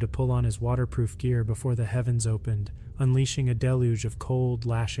had time to pull on his waterproof gear before the heavens opened, unleashing a deluge of cold,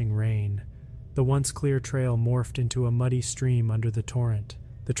 lashing rain. The once clear trail morphed into a muddy stream under the torrent,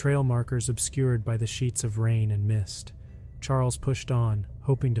 the trail markers obscured by the sheets of rain and mist. Charles pushed on,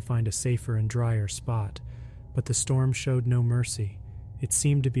 hoping to find a safer and drier spot, but the storm showed no mercy. It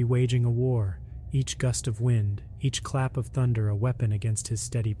seemed to be waging a war, each gust of wind, each clap of thunder a weapon against his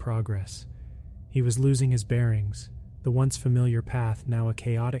steady progress. He was losing his bearings, the once familiar path now a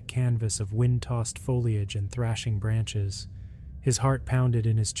chaotic canvas of wind-tossed foliage and thrashing branches. His heart pounded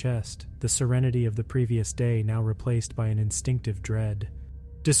in his chest, the serenity of the previous day now replaced by an instinctive dread.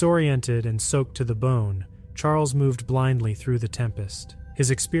 Disoriented and soaked to the bone, Charles moved blindly through the tempest, his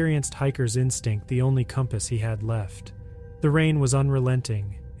experienced hiker's instinct the only compass he had left. The rain was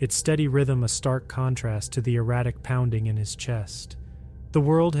unrelenting, its steady rhythm a stark contrast to the erratic pounding in his chest. The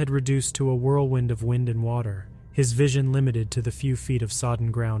world had reduced to a whirlwind of wind and water, his vision limited to the few feet of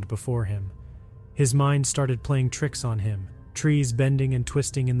sodden ground before him. His mind started playing tricks on him. Trees bending and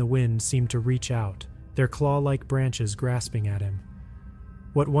twisting in the wind seemed to reach out, their claw-like branches grasping at him.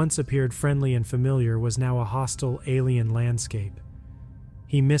 What once appeared friendly and familiar was now a hostile, alien landscape.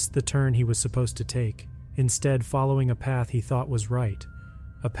 He missed the turn he was supposed to take, instead following a path he thought was right,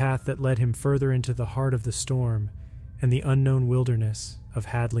 a path that led him further into the heart of the storm and the unknown wilderness of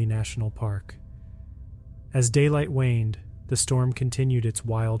Hadley National Park. As daylight waned, the storm continued its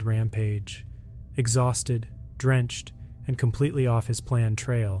wild rampage. Exhausted, drenched, and completely off his planned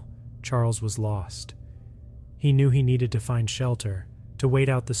trail, Charles was lost. He knew he needed to find shelter, to wait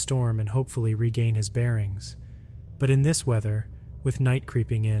out the storm and hopefully regain his bearings. But in this weather, with night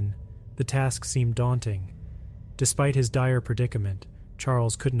creeping in, the task seemed daunting. Despite his dire predicament,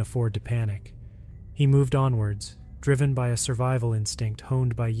 Charles couldn't afford to panic. He moved onwards, driven by a survival instinct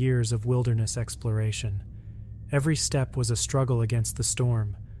honed by years of wilderness exploration. Every step was a struggle against the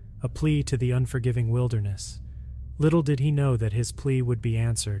storm, a plea to the unforgiving wilderness. Little did he know that his plea would be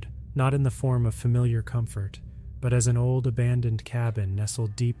answered, not in the form of familiar comfort, but as an old abandoned cabin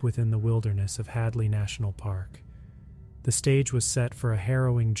nestled deep within the wilderness of Hadley National Park. The stage was set for a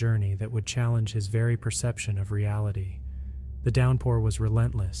harrowing journey that would challenge his very perception of reality. The downpour was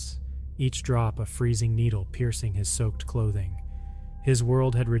relentless, each drop a freezing needle piercing his soaked clothing. His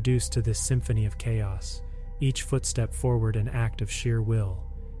world had reduced to this symphony of chaos, each footstep forward an act of sheer will.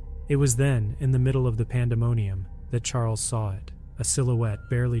 It was then, in the middle of the pandemonium, that Charles saw it, a silhouette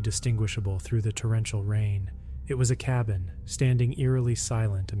barely distinguishable through the torrential rain. It was a cabin, standing eerily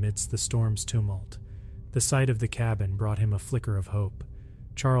silent amidst the storm's tumult. The sight of the cabin brought him a flicker of hope.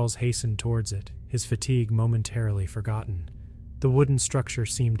 Charles hastened towards it, his fatigue momentarily forgotten. The wooden structure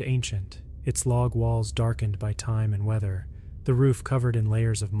seemed ancient, its log walls darkened by time and weather, the roof covered in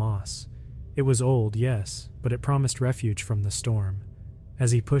layers of moss. It was old, yes, but it promised refuge from the storm.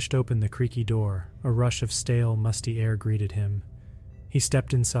 As he pushed open the creaky door, a rush of stale, musty air greeted him. He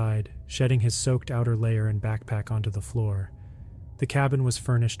stepped inside, shedding his soaked outer layer and backpack onto the floor. The cabin was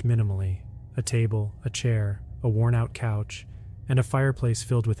furnished minimally: a table, a chair, a worn-out couch, and a fireplace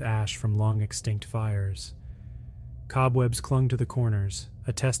filled with ash from long-extinct fires. Cobwebs clung to the corners,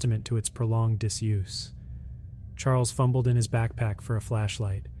 a testament to its prolonged disuse. Charles fumbled in his backpack for a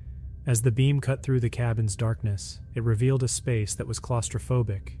flashlight. As the beam cut through the cabin's darkness, it revealed a space that was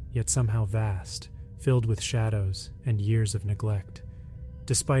claustrophobic, yet somehow vast, filled with shadows and years of neglect.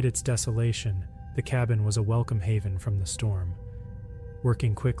 Despite its desolation, the cabin was a welcome haven from the storm.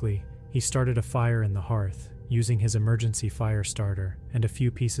 Working quickly, he started a fire in the hearth, using his emergency fire starter and a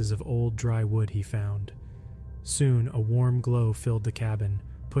few pieces of old dry wood he found. Soon, a warm glow filled the cabin,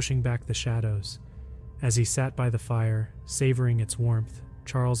 pushing back the shadows. As he sat by the fire, savoring its warmth,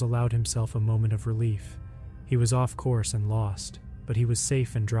 Charles allowed himself a moment of relief. He was off course and lost, but he was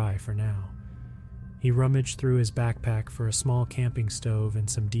safe and dry for now. He rummaged through his backpack for a small camping stove and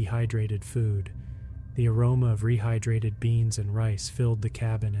some dehydrated food. The aroma of rehydrated beans and rice filled the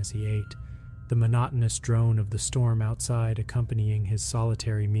cabin as he ate, the monotonous drone of the storm outside accompanying his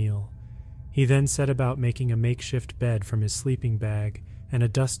solitary meal. He then set about making a makeshift bed from his sleeping bag and a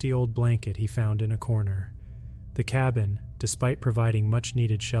dusty old blanket he found in a corner. The cabin, despite providing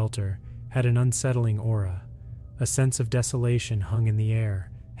much-needed shelter, had an unsettling aura. A sense of desolation hung in the air,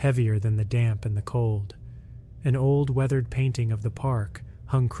 heavier than the damp and the cold. An old weathered painting of the park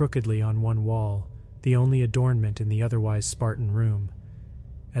hung crookedly on one wall, the only adornment in the otherwise Spartan room.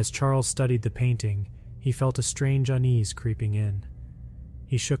 As Charles studied the painting, he felt a strange unease creeping in.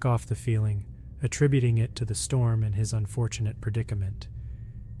 He shook off the feeling, attributing it to the storm and his unfortunate predicament.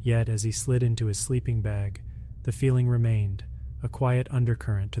 Yet, as he slid into his sleeping bag, the feeling remained, a quiet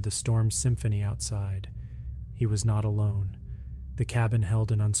undercurrent to the storm's symphony outside. He was not alone. The cabin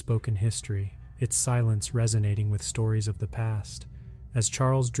held an unspoken history, its silence resonating with stories of the past. As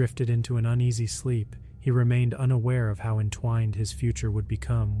Charles drifted into an uneasy sleep, he remained unaware of how entwined his future would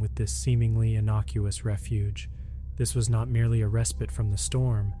become with this seemingly innocuous refuge. This was not merely a respite from the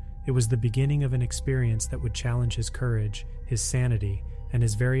storm, it was the beginning of an experience that would challenge his courage, his sanity, and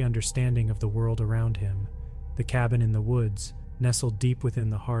his very understanding of the world around him. The cabin in the woods, nestled deep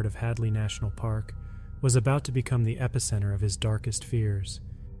within the heart of Hadley National Park, was about to become the epicenter of his darkest fears.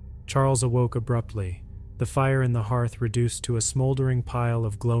 Charles awoke abruptly, the fire in the hearth reduced to a smoldering pile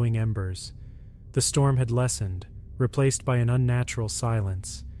of glowing embers. The storm had lessened, replaced by an unnatural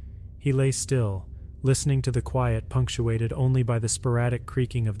silence. He lay still, listening to the quiet punctuated only by the sporadic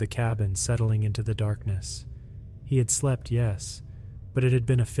creaking of the cabin settling into the darkness. He had slept, yes, but it had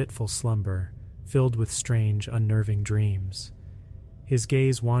been a fitful slumber, filled with strange, unnerving dreams. His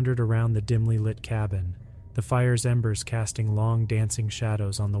gaze wandered around the dimly lit cabin, the fire's embers casting long dancing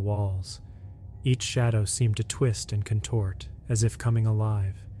shadows on the walls. Each shadow seemed to twist and contort, as if coming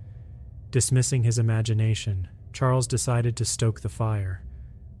alive. Dismissing his imagination, Charles decided to stoke the fire.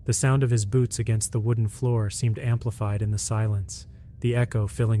 The sound of his boots against the wooden floor seemed amplified in the silence, the echo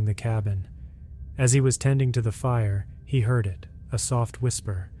filling the cabin. As he was tending to the fire, he heard it, a soft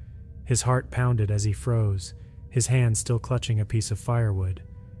whisper. His heart pounded as he froze, his hand still clutching a piece of firewood.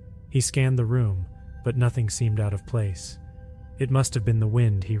 He scanned the room, but nothing seemed out of place. It must have been the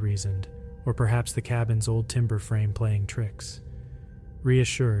wind, he reasoned, or perhaps the cabin's old timber frame playing tricks.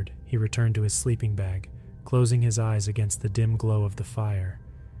 Reassured, he returned to his sleeping bag, closing his eyes against the dim glow of the fire.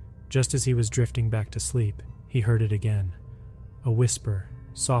 Just as he was drifting back to sleep, he heard it again. A whisper,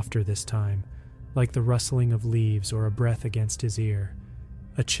 softer this time, like the rustling of leaves or a breath against his ear.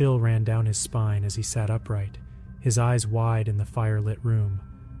 A chill ran down his spine as he sat upright, his eyes wide in the fire-lit room.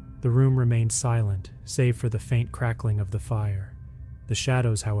 The room remained silent, save for the faint crackling of the fire. The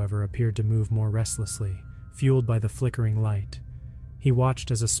shadows, however, appeared to move more restlessly, fueled by the flickering light. He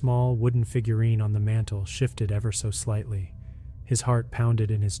watched as a small wooden figurine on the mantel shifted ever so slightly. His heart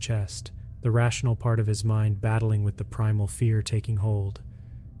pounded in his chest, the rational part of his mind battling with the primal fear taking hold.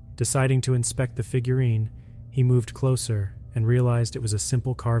 Deciding to inspect the figurine, he moved closer and realized it was a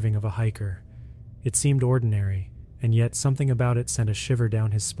simple carving of a hiker. It seemed ordinary, and yet something about it sent a shiver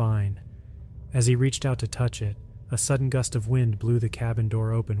down his spine. As he reached out to touch it, a sudden gust of wind blew the cabin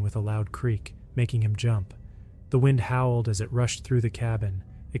door open with a loud creak, making him jump. The wind howled as it rushed through the cabin,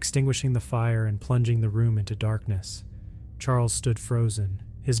 extinguishing the fire and plunging the room into darkness. Charles stood frozen,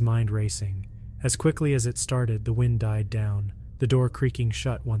 his mind racing. As quickly as it started, the wind died down, the door creaking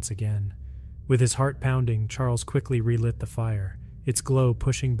shut once again. With his heart pounding, Charles quickly relit the fire, its glow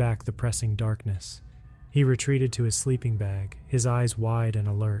pushing back the pressing darkness. He retreated to his sleeping bag, his eyes wide and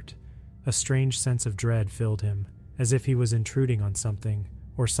alert. A strange sense of dread filled him, as if he was intruding on something,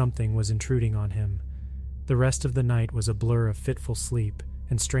 or something was intruding on him. The rest of the night was a blur of fitful sleep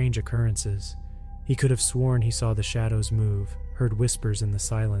and strange occurrences. He could have sworn he saw the shadows move, heard whispers in the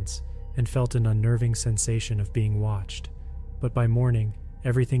silence, and felt an unnerving sensation of being watched. But by morning,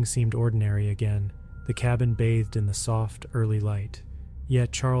 everything seemed ordinary again, the cabin bathed in the soft, early light.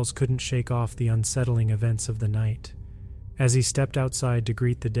 Yet Charles couldn't shake off the unsettling events of the night. As he stepped outside to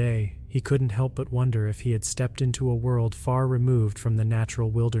greet the day, he couldn't help but wonder if he had stepped into a world far removed from the natural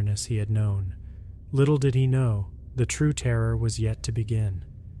wilderness he had known. Little did he know, the true terror was yet to begin.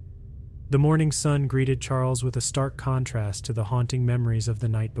 The morning sun greeted Charles with a stark contrast to the haunting memories of the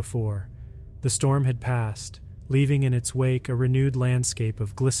night before. The storm had passed, leaving in its wake a renewed landscape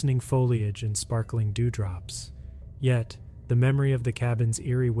of glistening foliage and sparkling dewdrops. Yet, the memory of the cabin's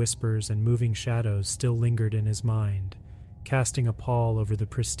eerie whispers and moving shadows still lingered in his mind, casting a pall over the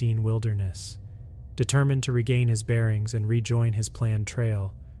pristine wilderness. Determined to regain his bearings and rejoin his planned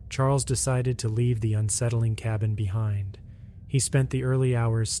trail, Charles decided to leave the unsettling cabin behind. He spent the early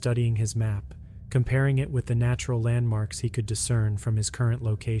hours studying his map, comparing it with the natural landmarks he could discern from his current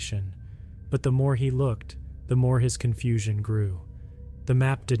location. But the more he looked, the more his confusion grew. The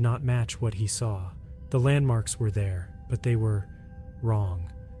map did not match what he saw. The landmarks were there, but they were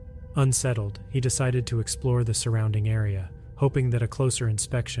wrong. Unsettled, he decided to explore the surrounding area, hoping that a closer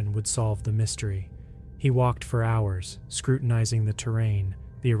inspection would solve the mystery. He walked for hours, scrutinizing the terrain,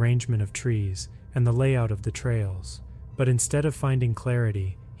 the arrangement of trees, and the layout of the trails. But instead of finding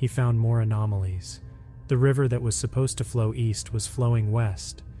clarity, he found more anomalies. The river that was supposed to flow east was flowing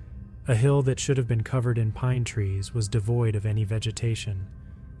west. A hill that should have been covered in pine trees was devoid of any vegetation.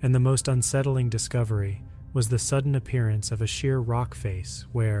 And the most unsettling discovery was the sudden appearance of a sheer rock face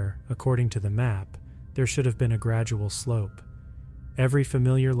where, according to the map, there should have been a gradual slope. Every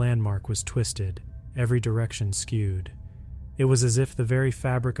familiar landmark was twisted, every direction skewed. It was as if the very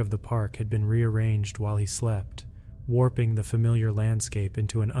fabric of the park had been rearranged while he slept, warping the familiar landscape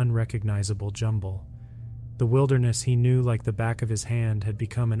into an unrecognizable jumble. The wilderness he knew like the back of his hand had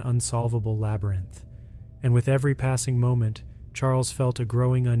become an unsolvable labyrinth, and with every passing moment, Charles felt a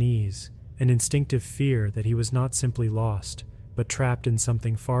growing unease, an instinctive fear that he was not simply lost, but trapped in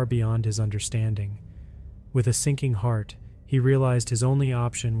something far beyond his understanding. With a sinking heart, he realized his only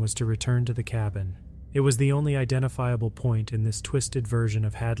option was to return to the cabin. It was the only identifiable point in this twisted version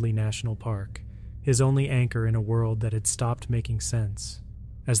of Hadley National Park, his only anchor in a world that had stopped making sense.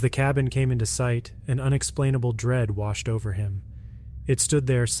 As the cabin came into sight, an unexplainable dread washed over him. It stood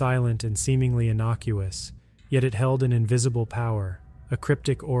there silent and seemingly innocuous, yet it held an invisible power, a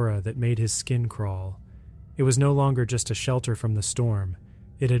cryptic aura that made his skin crawl. It was no longer just a shelter from the storm.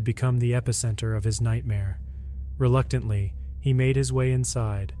 It had become the epicenter of his nightmare. Reluctantly, he made his way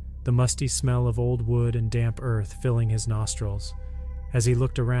inside, the musty smell of old wood and damp earth filling his nostrils. As he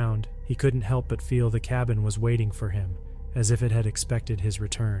looked around, he couldn't help but feel the cabin was waiting for him, as if it had expected his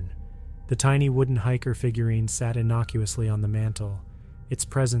return. The tiny wooden hiker figurine sat innocuously on the mantel, its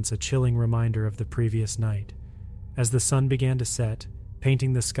presence a chilling reminder of the previous night. As the sun began to set,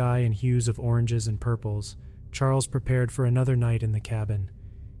 painting the sky in hues of oranges and purples, Charles prepared for another night in the cabin.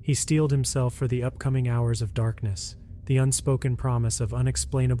 He steeled himself for the upcoming hours of darkness, the unspoken promise of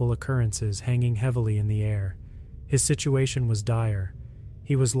unexplainable occurrences hanging heavily in the air. His situation was dire.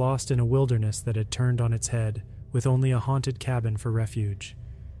 He was lost in a wilderness that had turned on its head, with only a haunted cabin for refuge.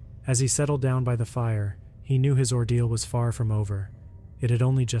 As he settled down by the fire, he knew his ordeal was far from over. It had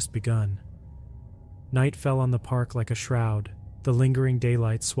only just begun. Night fell on the park like a shroud, the lingering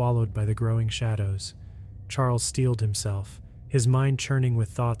daylight swallowed by the growing shadows. Charles steeled himself, his mind churning with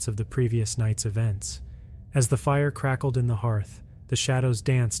thoughts of the previous night's events. As the fire crackled in the hearth, the shadows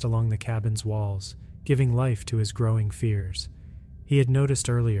danced along the cabin's walls, giving life to his growing fears. He had noticed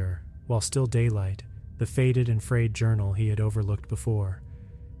earlier, while still daylight, the faded and frayed journal he had overlooked before.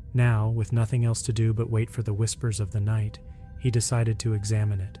 Now, with nothing else to do but wait for the whispers of the night, he decided to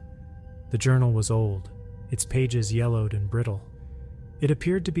examine it. The journal was old, its pages yellowed and brittle. It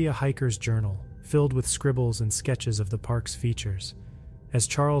appeared to be a hiker's journal, filled with scribbles and sketches of the park's features. As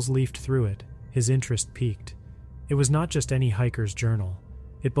Charles leafed through it, his interest piqued. It was not just any hiker's journal.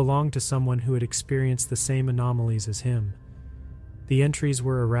 It belonged to someone who had experienced the same anomalies as him. The entries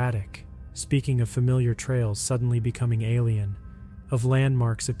were erratic, speaking of familiar trails suddenly becoming alien, of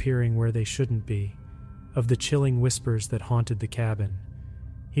landmarks appearing where they shouldn't be, of the chilling whispers that haunted the cabin.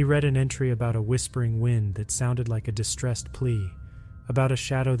 He read an entry about a whispering wind that sounded like a distressed plea, about a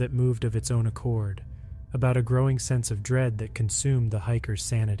shadow that moved of its own accord, about a growing sense of dread that consumed the hiker's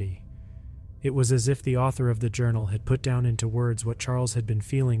sanity. It was as if the author of the journal had put down into words what Charles had been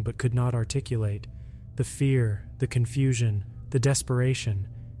feeling but could not articulate. The fear, the confusion, the desperation,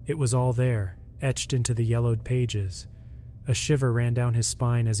 it was all there, etched into the yellowed pages. A shiver ran down his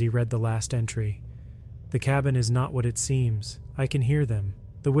spine as he read the last entry. "The cabin is not what it seems. I can hear them.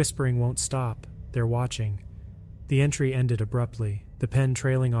 The whispering won't stop. They're watching." The entry ended abruptly, the pen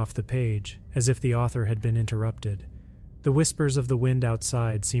trailing off the page, as if the author had been interrupted. The whispers of the wind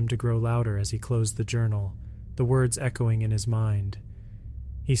outside seemed to grow louder as he closed the journal, the words echoing in his mind.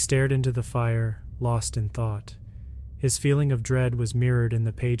 He stared into the fire, lost in thought. His feeling of dread was mirrored in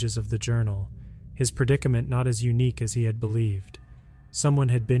the pages of the journal, his predicament not as unique as he had believed. Someone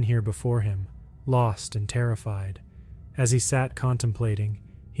had been here before him, lost and terrified. As he sat contemplating,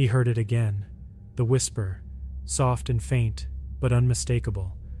 he heard it again, the whisper, soft and faint, but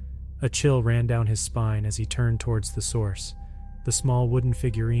unmistakable. A chill ran down his spine as he turned towards the source, the small wooden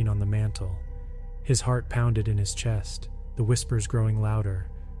figurine on the mantel. His heart pounded in his chest, the whispers growing louder,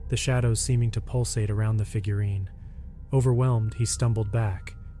 the shadows seeming to pulsate around the figurine. Overwhelmed, he stumbled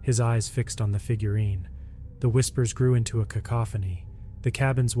back, his eyes fixed on the figurine. The whispers grew into a cacophony, the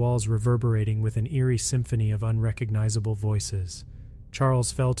cabin's walls reverberating with an eerie symphony of unrecognizable voices.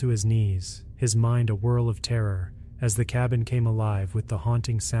 Charles fell to his knees, his mind a whirl of terror, as the cabin came alive with the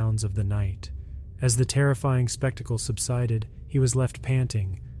haunting sounds of the night. As the terrifying spectacle subsided, he was left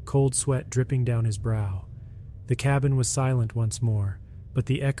panting, cold sweat dripping down his brow. The cabin was silent once more, but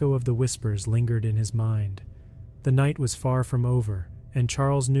the echo of the whispers lingered in his mind. The night was far from over, and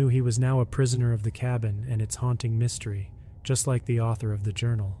Charles knew he was now a prisoner of the cabin and its haunting mystery, just like the author of the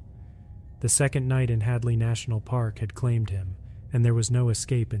journal. The second night in Hadley National Park had claimed him, and there was no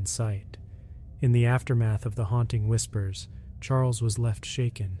escape in sight. In the aftermath of the haunting whispers, Charles was left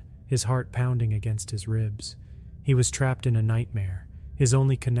shaken, his heart pounding against his ribs. He was trapped in a nightmare, his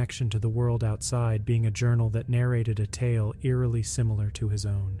only connection to the world outside being a journal that narrated a tale eerily similar to his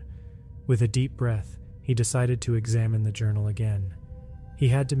own. With a deep breath, he decided to examine the journal again. He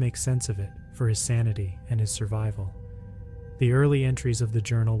had to make sense of it for his sanity and his survival. The early entries of the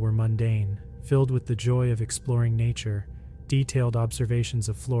journal were mundane, filled with the joy of exploring nature, detailed observations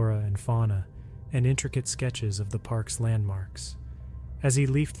of flora and fauna, and intricate sketches of the park's landmarks. As he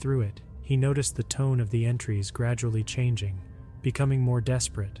leafed through it, he noticed the tone of the entries gradually changing, becoming more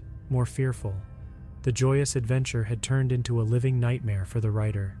desperate, more fearful. The joyous adventure had turned into a living nightmare for the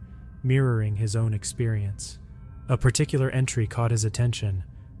writer, mirroring his own experience. A particular entry caught his attention,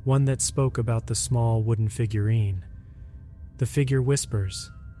 one that spoke about the small wooden figurine. The figure whispers,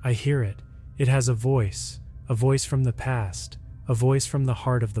 "I hear it. It has a voice from the past, a voice from the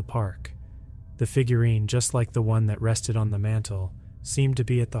heart of the park." The figurine, just like the one that rested on the mantel, seemed to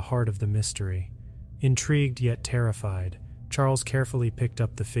be at the heart of the mystery. Intrigued yet terrified, Charles carefully picked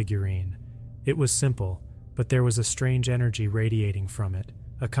up the figurine. It was simple, but there was a strange energy radiating from it,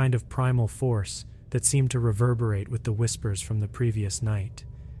 a kind of primal force that seemed to reverberate with the whispers from the previous night.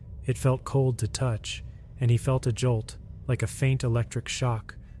 It felt cold to touch, and he felt a jolt, like a faint electric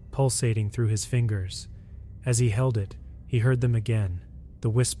shock, pulsating through his fingers. As he held it, he heard them again, the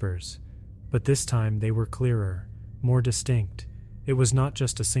whispers. But this time they were clearer, more distinct. It was not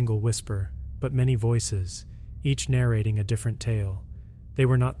just a single whisper, but many voices, each narrating a different tale. They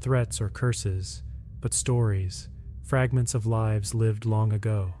were not threats or curses, but stories, fragments of lives lived long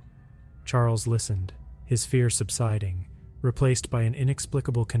ago. Charles listened, his fear subsiding, replaced by an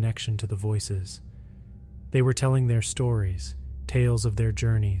inexplicable connection to the voices. They were telling their stories, tales of their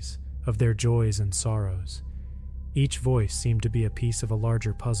journeys, of their joys and sorrows. Each voice seemed to be a piece of a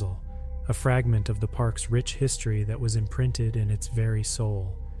larger puzzle, a fragment of the park's rich history that was imprinted in its very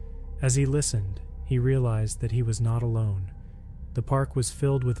soul. As he listened, he realized that he was not alone. The park was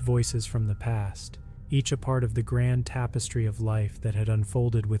filled with voices from the past, each a part of the grand tapestry of life that had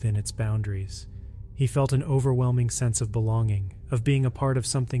unfolded within its boundaries. He felt an overwhelming sense of belonging, of being a part of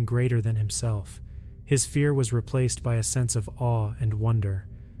something greater than himself. His fear was replaced by a sense of awe and wonder.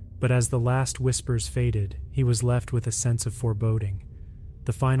 But as the last whispers faded, he was left with a sense of foreboding.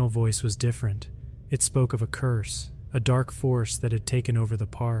 The final voice was different. It spoke of a curse, a dark force that had taken over the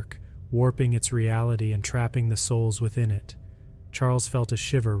park, warping its reality and trapping the souls within it. Charles felt a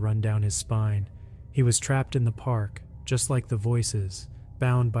shiver run down his spine. He was trapped in the park, just like the voices,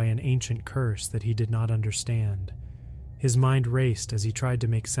 bound by an ancient curse that he did not understand. His mind raced as he tried to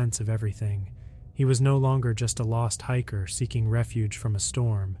make sense of everything. He was no longer just a lost hiker seeking refuge from a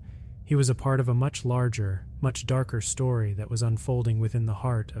storm. He was a part of a much larger, much darker story that was unfolding within the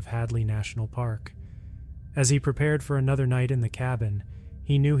heart of Hadley National Park. As he prepared for another night in the cabin,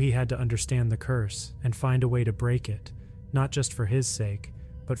 he knew he had to understand the curse and find a way to break it, not just for his sake,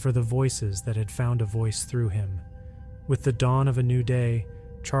 but for the voices that had found a voice through him. With the dawn of a new day,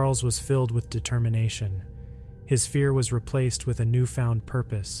 Charles was filled with determination. His fear was replaced with a newfound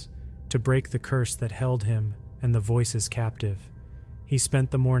purpose, to break the curse that held him and the voices captive. He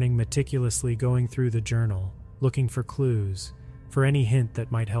spent the morning meticulously going through the journal, looking for clues, for any hint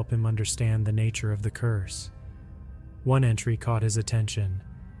that might help him understand the nature of the curse. One entry caught his attention.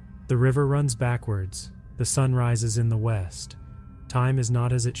 The river runs backwards. The sun rises in the west. Time is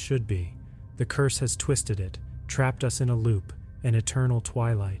not as it should be. The curse has twisted it, trapped us in a loop, an eternal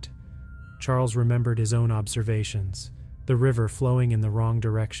twilight. Charles remembered his own observations. The river flowing in the wrong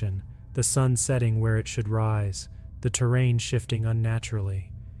direction, the sun setting where it should rise, the terrain shifting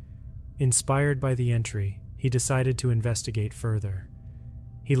unnaturally. Inspired by the entry, he decided to investigate further.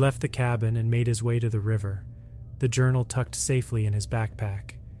 He left the cabin and made his way to the river, the journal tucked safely in his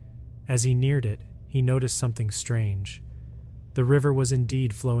backpack. As he neared it, he noticed something strange. The river was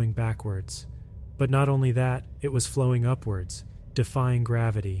indeed flowing backwards, but not only that, it was flowing upwards, defying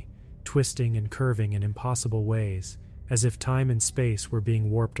gravity, twisting and curving in impossible ways, as if time and space were being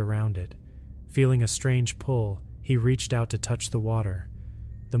warped around it. Feeling a strange pull, he reached out to touch the water.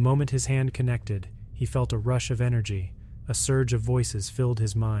 The moment his hand connected, he felt a rush of energy. A surge of voices filled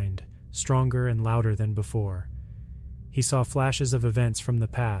his mind, stronger and louder than before. He saw flashes of events from the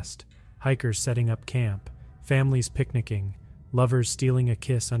past, hikers setting up camp, families picnicking, lovers stealing a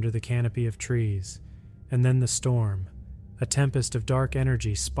kiss under the canopy of trees, and then the storm, a tempest of dark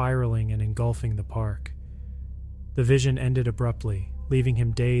energy spiraling and engulfing the park. The vision ended abruptly, leaving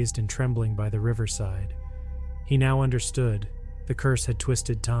him dazed and trembling by the riverside. He now understood. The curse had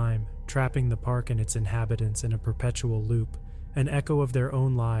twisted time, trapping the park and its inhabitants in a perpetual loop, an echo of their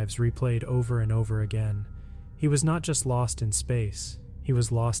own lives replayed over and over again. He was not just lost in space, he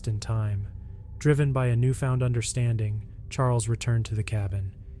was lost in time. Driven by a newfound understanding, Charles returned to the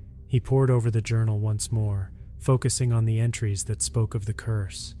cabin. He pored over the journal once more, focusing on the entries that spoke of the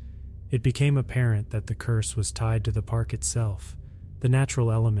curse. It became apparent that the curse was tied to the park itself, the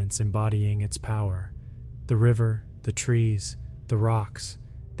natural elements embodying its power. The river, the trees, the rocks,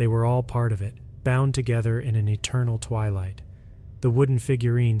 they were all part of it, bound together in an eternal twilight. The wooden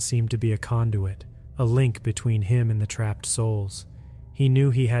figurine seemed to be a conduit, a link between him and the trapped souls. He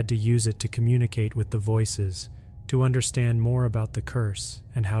knew he had to use it to communicate with the voices, to understand more about the curse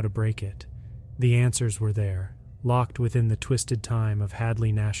and how to break it. The answers were there, locked within the twisted time of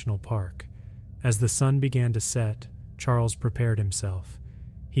Hadley National Park. As the sun began to set, Charles prepared himself.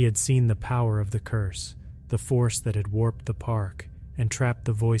 He had seen the power of the curse, the force that had warped the park and trapped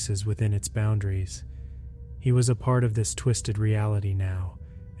the voices within its boundaries. He was a part of this twisted reality now,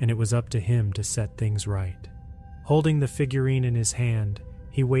 and it was up to him to set things right. Holding the figurine in his hand,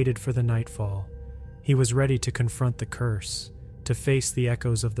 he waited for the nightfall. He was ready to confront the curse, to face the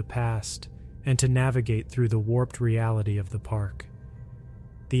echoes of the past, and to navigate through the warped reality of the park.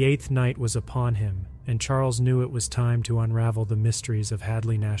 The 8th night was upon him, and Charles knew it was time to unravel the mysteries of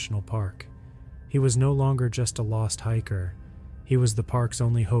Hadley National Park. He was no longer just a lost hiker. He was the park's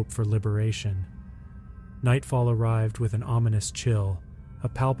only hope for liberation. Nightfall arrived with an ominous chill, a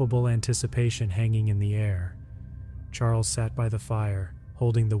palpable anticipation hanging in the air. Charles sat by the fire,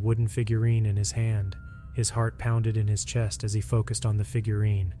 holding the wooden figurine in his hand. His heart pounded in his chest as he focused on the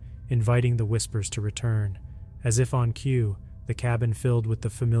figurine, inviting the whispers to return. As if on cue, the cabin filled with the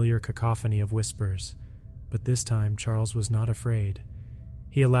familiar cacophony of whispers. But this time Charles was not afraid.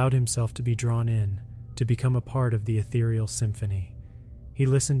 He allowed himself to be drawn in, to become a part of the ethereal symphony. He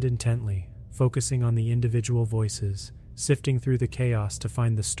listened intently, focusing on the individual voices, sifting through the chaos to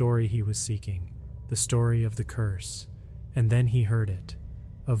find the story he was seeking, the story of the curse. And then he heard it.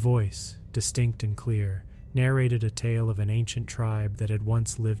 A voice, distinct and clear, narrated a tale of an ancient tribe that had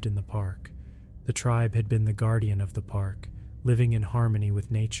once lived in the park. The tribe had been the guardian of the park, living in harmony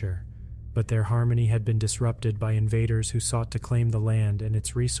with nature. But their harmony had been disrupted by invaders who sought to claim the land and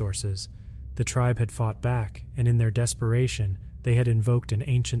its resources. The tribe had fought back, and in their desperation, they had invoked an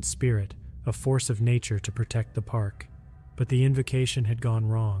ancient spirit, a force of nature to protect the park. But the invocation had gone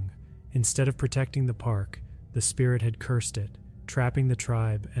wrong. Instead of protecting the park, the spirit had cursed it, trapping the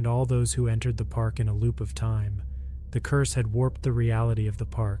tribe and all those who entered the park in a loop of time. The curse had warped the reality of the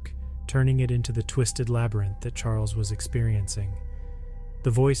park, turning it into the twisted labyrinth that Charles was experiencing.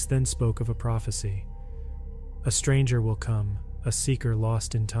 The voice then spoke of a prophecy. A stranger will come, a seeker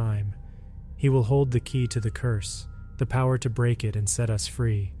lost in time. He will hold the key to the curse, the power to break it and set us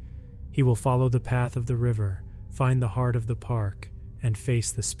free. He will follow the path of the river, find the heart of the park, and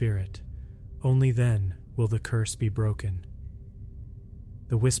face the spirit. Only then will the curse be broken.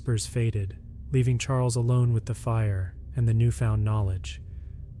 The whispers faded, leaving Charles alone with the fire and the newfound knowledge.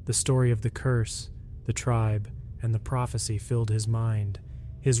 The story of the curse, the tribe, and the prophecy filled his mind,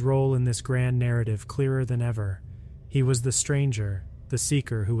 his role in this grand narrative clearer than ever. He was the stranger, the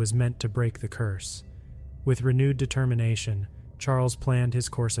seeker who was meant to break the curse. With renewed determination, Charles planned his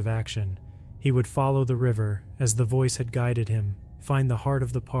course of action. He would follow the river as the voice had guided him, find the heart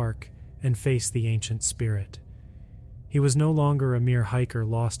of the park, and face the ancient spirit. He was no longer a mere hiker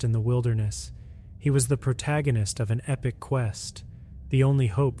lost in the wilderness. He was the protagonist of an epic quest, the only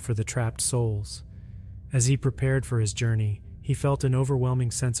hope for the trapped souls. As he prepared for his journey, he felt an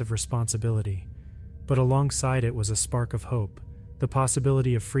overwhelming sense of responsibility. But alongside it was a spark of hope, the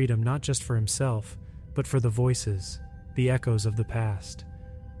possibility of freedom not just for himself, but for the voices, the echoes of the past.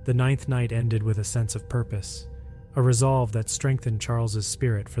 The 9th night ended with a sense of purpose, a resolve that strengthened Charles's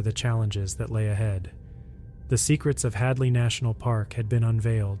spirit for the challenges that lay ahead. The secrets of Hadley National Park had been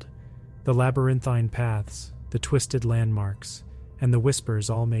unveiled. The labyrinthine paths, the twisted landmarks, and the whispers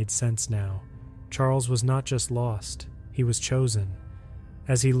all made sense now. Charles was not just lost, he was chosen.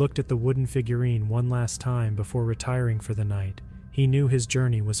 As he looked at the wooden figurine one last time before retiring for the night, he knew his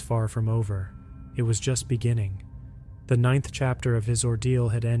journey was far from over. It was just beginning. The 9th chapter of his ordeal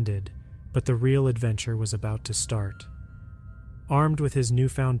had ended, but the real adventure was about to start. Armed with his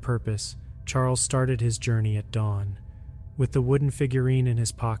newfound purpose, Charles started his journey at dawn. With the wooden figurine in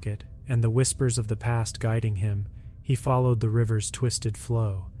his pocket and the whispers of the past guiding him, he followed the river's twisted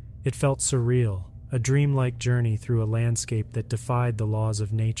flow. It felt surreal, a dreamlike journey through a landscape that defied the laws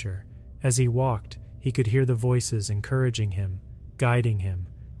of nature. As he walked, he could hear the voices encouraging him, guiding him,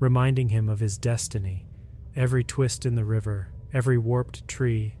 reminding him of his destiny. Every twist in the river, every warped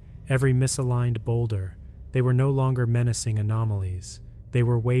tree, every misaligned boulder, they were no longer menacing anomalies. They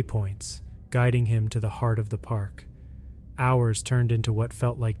were waypoints, guiding him to the heart of the park. Hours turned into what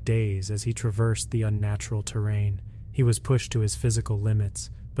felt like days as he traversed the unnatural terrain. He was pushed to his physical limits,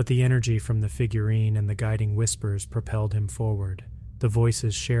 but the energy from the figurine and the guiding whispers propelled him forward. The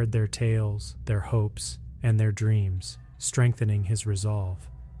voices shared their tales, their hopes, and their dreams, strengthening his resolve.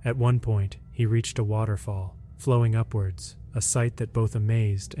 At one point, he reached a waterfall, flowing upwards, a sight that both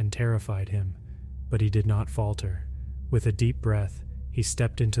amazed and terrified him. But he did not falter. With a deep breath, he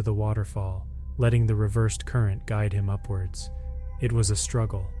stepped into the waterfall, letting the reversed current guide him upwards. It was a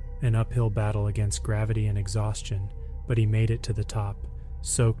struggle, an uphill battle against gravity and exhaustion, but he made it to the top,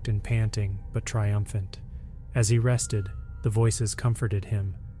 soaked and panting, but triumphant. As he rested, the voices comforted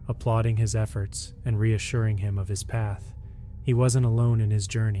him, applauding his efforts and reassuring him of his path. He wasn't alone in his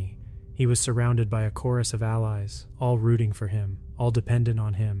journey. He was surrounded by a chorus of allies, all rooting for him, all dependent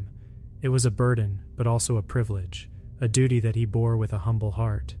on him. It was a burden, but also a privilege, a duty that he bore with a humble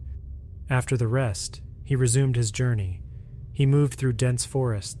heart. After the rest, he resumed his journey. He moved through dense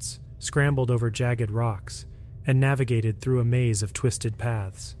forests, scrambled over jagged rocks, and navigated through a maze of twisted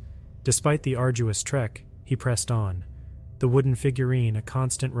paths. Despite the arduous trek, he pressed on, the wooden figurine a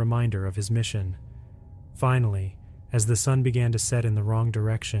constant reminder of his mission. Finally, as the sun began to set in the wrong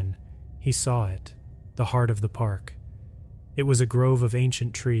direction, he saw it, the heart of the park. It was a grove of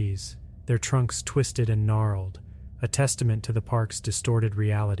ancient trees, their trunks twisted and gnarled, a testament to the park's distorted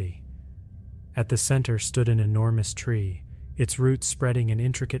reality. At the center stood an enormous tree, its roots spreading in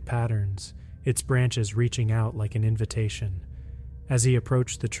intricate patterns, its branches reaching out like an invitation. As he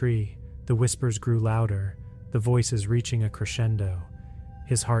approached the tree, the whispers grew louder, the voices reaching a crescendo.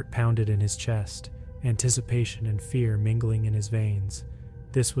 His heart pounded in his chest, anticipation and fear mingling in his veins.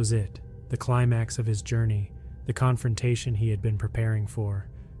 This was it, the climax of his journey, the confrontation he had been preparing for.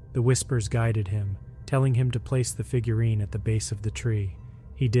 The whispers guided him, telling him to place the figurine at the base of the tree.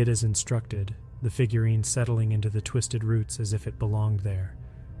 He did as instructed, the figurine settling into the twisted roots as if it belonged there.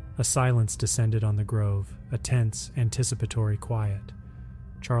 A silence descended on the grove, a tense, anticipatory quiet.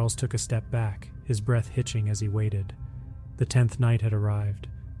 Charles took a step back, his breath hitching as he waited. The 10th night had arrived,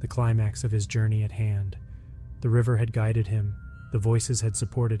 the climax of his journey at hand. The river had guided him, the voices had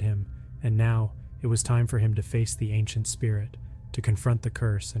supported him, and now it was time for him to face the ancient spirit, to confront the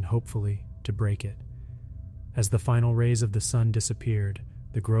curse and hopefully to break it. As the final rays of the sun disappeared,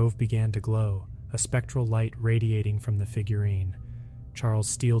 the grove began to glow, a spectral light radiating from the figurine. Charles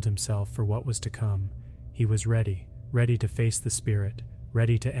steeled himself for what was to come. He was ready to face the spirit,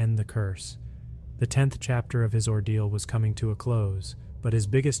 ready to end the curse. The 10th chapter of his ordeal was coming to a close, but his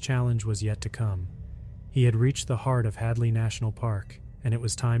biggest challenge was yet to come. He had reached the heart of Hadley National Park, and it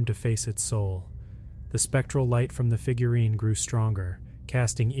was time to face its soul. The spectral light from the figurine grew stronger,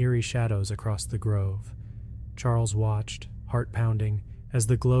 casting eerie shadows across the grove. Charles watched, heart pounding, as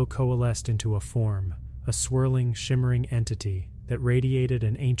the glow coalesced into a form, a swirling, shimmering entity that radiated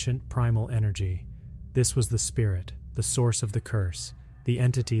an ancient primal energy. This was the spirit, the source of the curse, the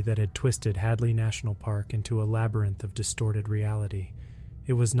entity that had twisted Hadley National Park into a labyrinth of distorted reality.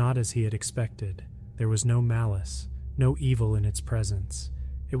 It was not as he had expected. There was no malice, no evil in its presence.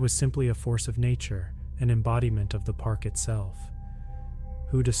 It was simply a force of nature, an embodiment of the park itself.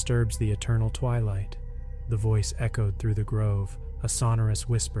 "Who disturbs the eternal twilight?" The voice echoed through the grove, a sonorous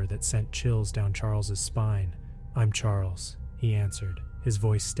whisper that sent chills down Charles's spine. "I'm Charles," he answered, his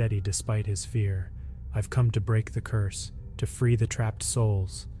voice steady despite his fear. "I've come to break the curse, to free the trapped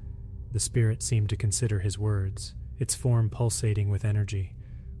souls." The spirit seemed to consider his words, its form pulsating with energy.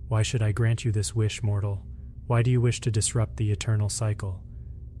 "Why should I grant you this wish, mortal? Why do you wish to disrupt the eternal cycle?"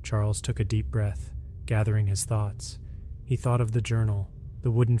 Charles took a deep breath, gathering his thoughts. He thought of the journal,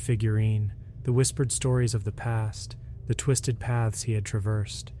 the wooden figurine, the whispered stories of the past, the twisted paths he had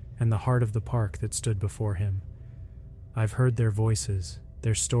traversed, and the heart of the park that stood before him. "I've heard their voices,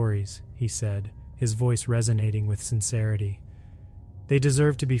 their stories," he said, his voice resonating with sincerity. "They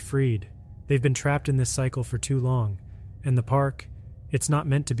deserve to be freed. They've been trapped in this cycle for too long, and the park, it's not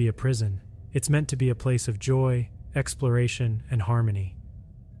meant to be a prison. It's meant to be a place of joy, exploration, and harmony."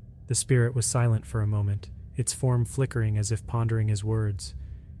 The spirit was silent for a moment, its form flickering as if pondering his words.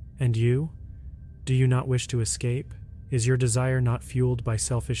 "And you? Do you not wish to escape? Is your desire not fueled by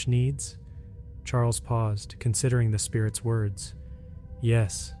selfish needs?" Charles paused, considering the spirit's words.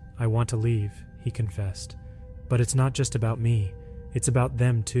 "Yes, I want to leave," he confessed. "But it's not just about me. It's about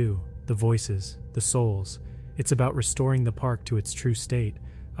them too, the voices, the souls. It's about restoring the park to its true state.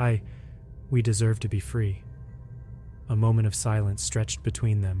 We deserve to be free." A moment of silence stretched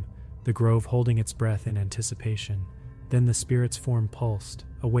between them, the grove holding its breath in anticipation. Then the spirit's form pulsed,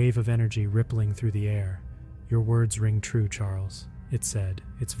 a wave of energy rippling through the air. "Your words ring true, Charles," it said,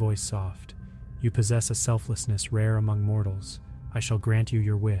 its voice soft. "You possess a selflessness rare among mortals. I shall grant you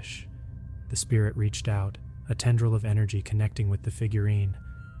your wish." The spirit reached out, a tendril of energy connecting with the figurine.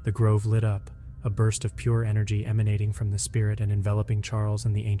 The grove lit up, a burst of pure energy emanating from the spirit and enveloping Charles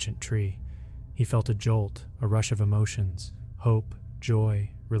and the ancient tree. He felt a jolt, a rush of emotions: hope,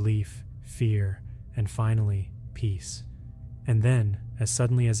 joy, relief, fear, and finally, peace. And then, as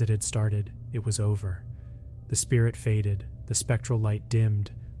suddenly as it had started, it was over. The spirit faded, the spectral light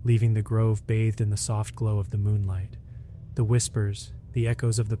dimmed, leaving the grove bathed in the soft glow of the moonlight. The whispers, the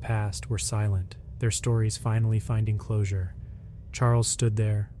echoes of the past, were silent, their stories finally finding closure. Charles stood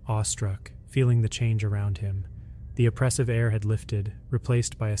there, awestruck, feeling the change around him. The oppressive air had lifted,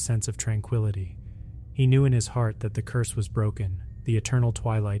 replaced by a sense of tranquility. He knew in his heart that the curse was broken, the eternal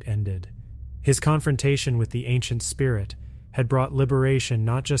twilight ended. His confrontation with the ancient spirit had brought liberation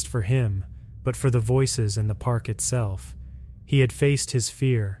not just for him, but for the voices and the park itself. He had faced his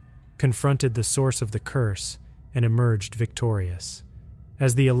fear, confronted the source of the curse, and emerged victorious.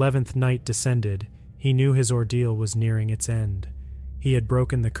 As the 11th night descended, he knew his ordeal was nearing its end. He had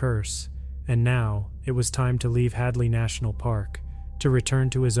broken the curse, and now it was time to leave Hadley National Park, to return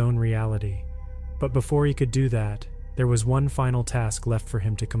to his own reality. But before he could do that, there was one final task left for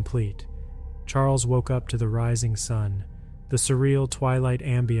him to complete. Charles woke up to the rising sun. The surreal twilight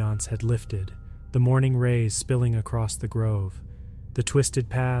ambiance had lifted, the morning rays spilling across the grove. The twisted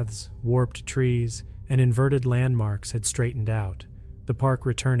paths, warped trees, and inverted landmarks had straightened out, the park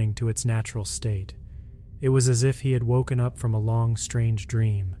returning to its natural state. It was as if he had woken up from a long, strange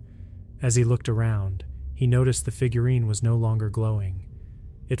dream. As he looked around, he noticed the figurine was no longer glowing.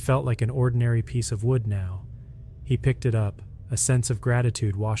 It felt like an ordinary piece of wood now. He picked it up, a sense of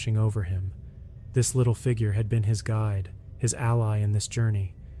gratitude washing over him. This little figure had been his guide, his ally in this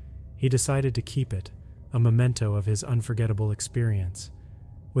journey. He decided to keep it, a memento of his unforgettable experience.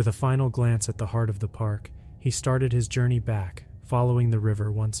 With a final glance at the heart of the park, he started his journey back, following the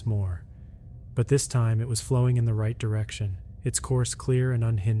river once more. But this time it was flowing in the right direction, its course clear and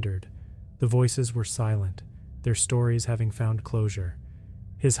unhindered. The voices were silent, their stories having found closure.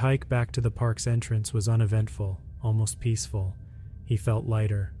 His hike back to the park's entrance was uneventful, almost peaceful. He felt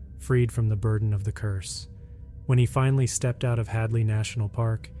lighter, freed from the burden of the curse. When he finally stepped out of Hadley National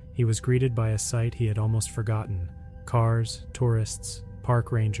Park, he was greeted by a sight he had almost forgotten: cars, tourists,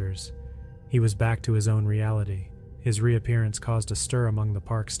 park rangers. He was back to his own reality. His reappearance caused a stir among the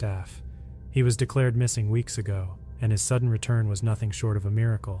park staff. He was declared missing weeks ago, and his sudden return was nothing short of a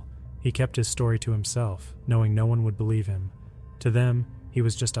miracle. He kept his story to himself, knowing no one would believe him. To them, he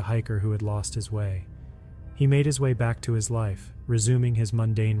was just a hiker who had lost his way. He made his way back to his life, resuming his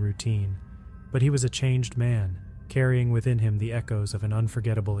mundane routine. But he was a changed man, carrying within him the echoes of an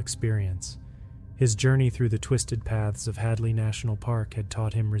unforgettable experience. His journey through the twisted paths of Hadley National Park had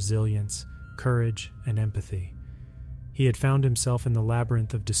taught him resilience, courage, and empathy. He had found himself in the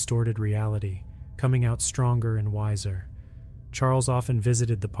labyrinth of distorted reality, coming out stronger and wiser. Charles often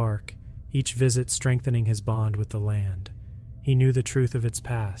visited the park, each visit strengthening his bond with the land. He knew the truth of its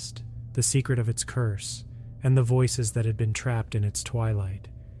past, the secret of its curse, and the voices that had been trapped in its twilight.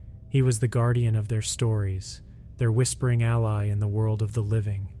 He was the guardian of their stories, their whispering ally in the world of the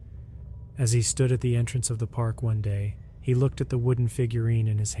living. As he stood at the entrance of the park one day, he looked at the wooden figurine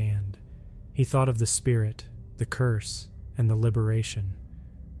in his hand. He thought of the the curse, and the liberation.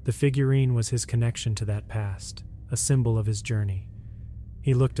 The figurine was his connection to that past, a symbol of his journey.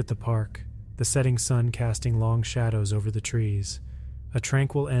 He looked at the park, the setting sun casting long shadows over the trees, a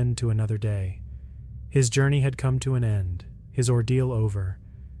tranquil end to another day. His journey had come to an end, his ordeal over,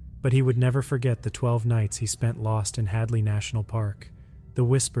 but he would never forget the 12 nights he spent lost in Hadley National Park, the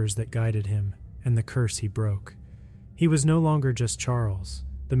whispers that guided him, and the curse he broke. He was no longer just Charles,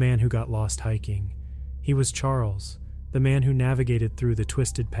 the man who got lost hiking. He was Charles, the man who navigated through the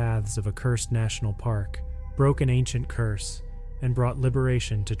twisted paths of a cursed national park, broke an ancient curse, and brought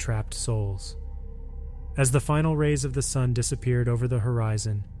liberation to trapped souls. As the final rays of the sun disappeared over the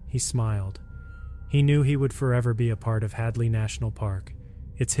horizon, he smiled. He knew he would forever be a part of Hadley National Park,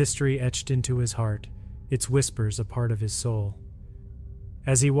 its history etched into his heart, its whispers a part of his soul.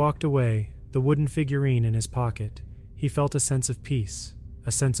 As he walked away, the wooden figurine in his pocket, he felt a sense of peace,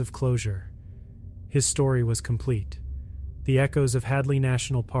 a sense of closure. His story was complete. The echoes of Hadley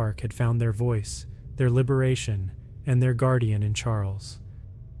National Park had found their voice, their liberation, and their guardian in Charles.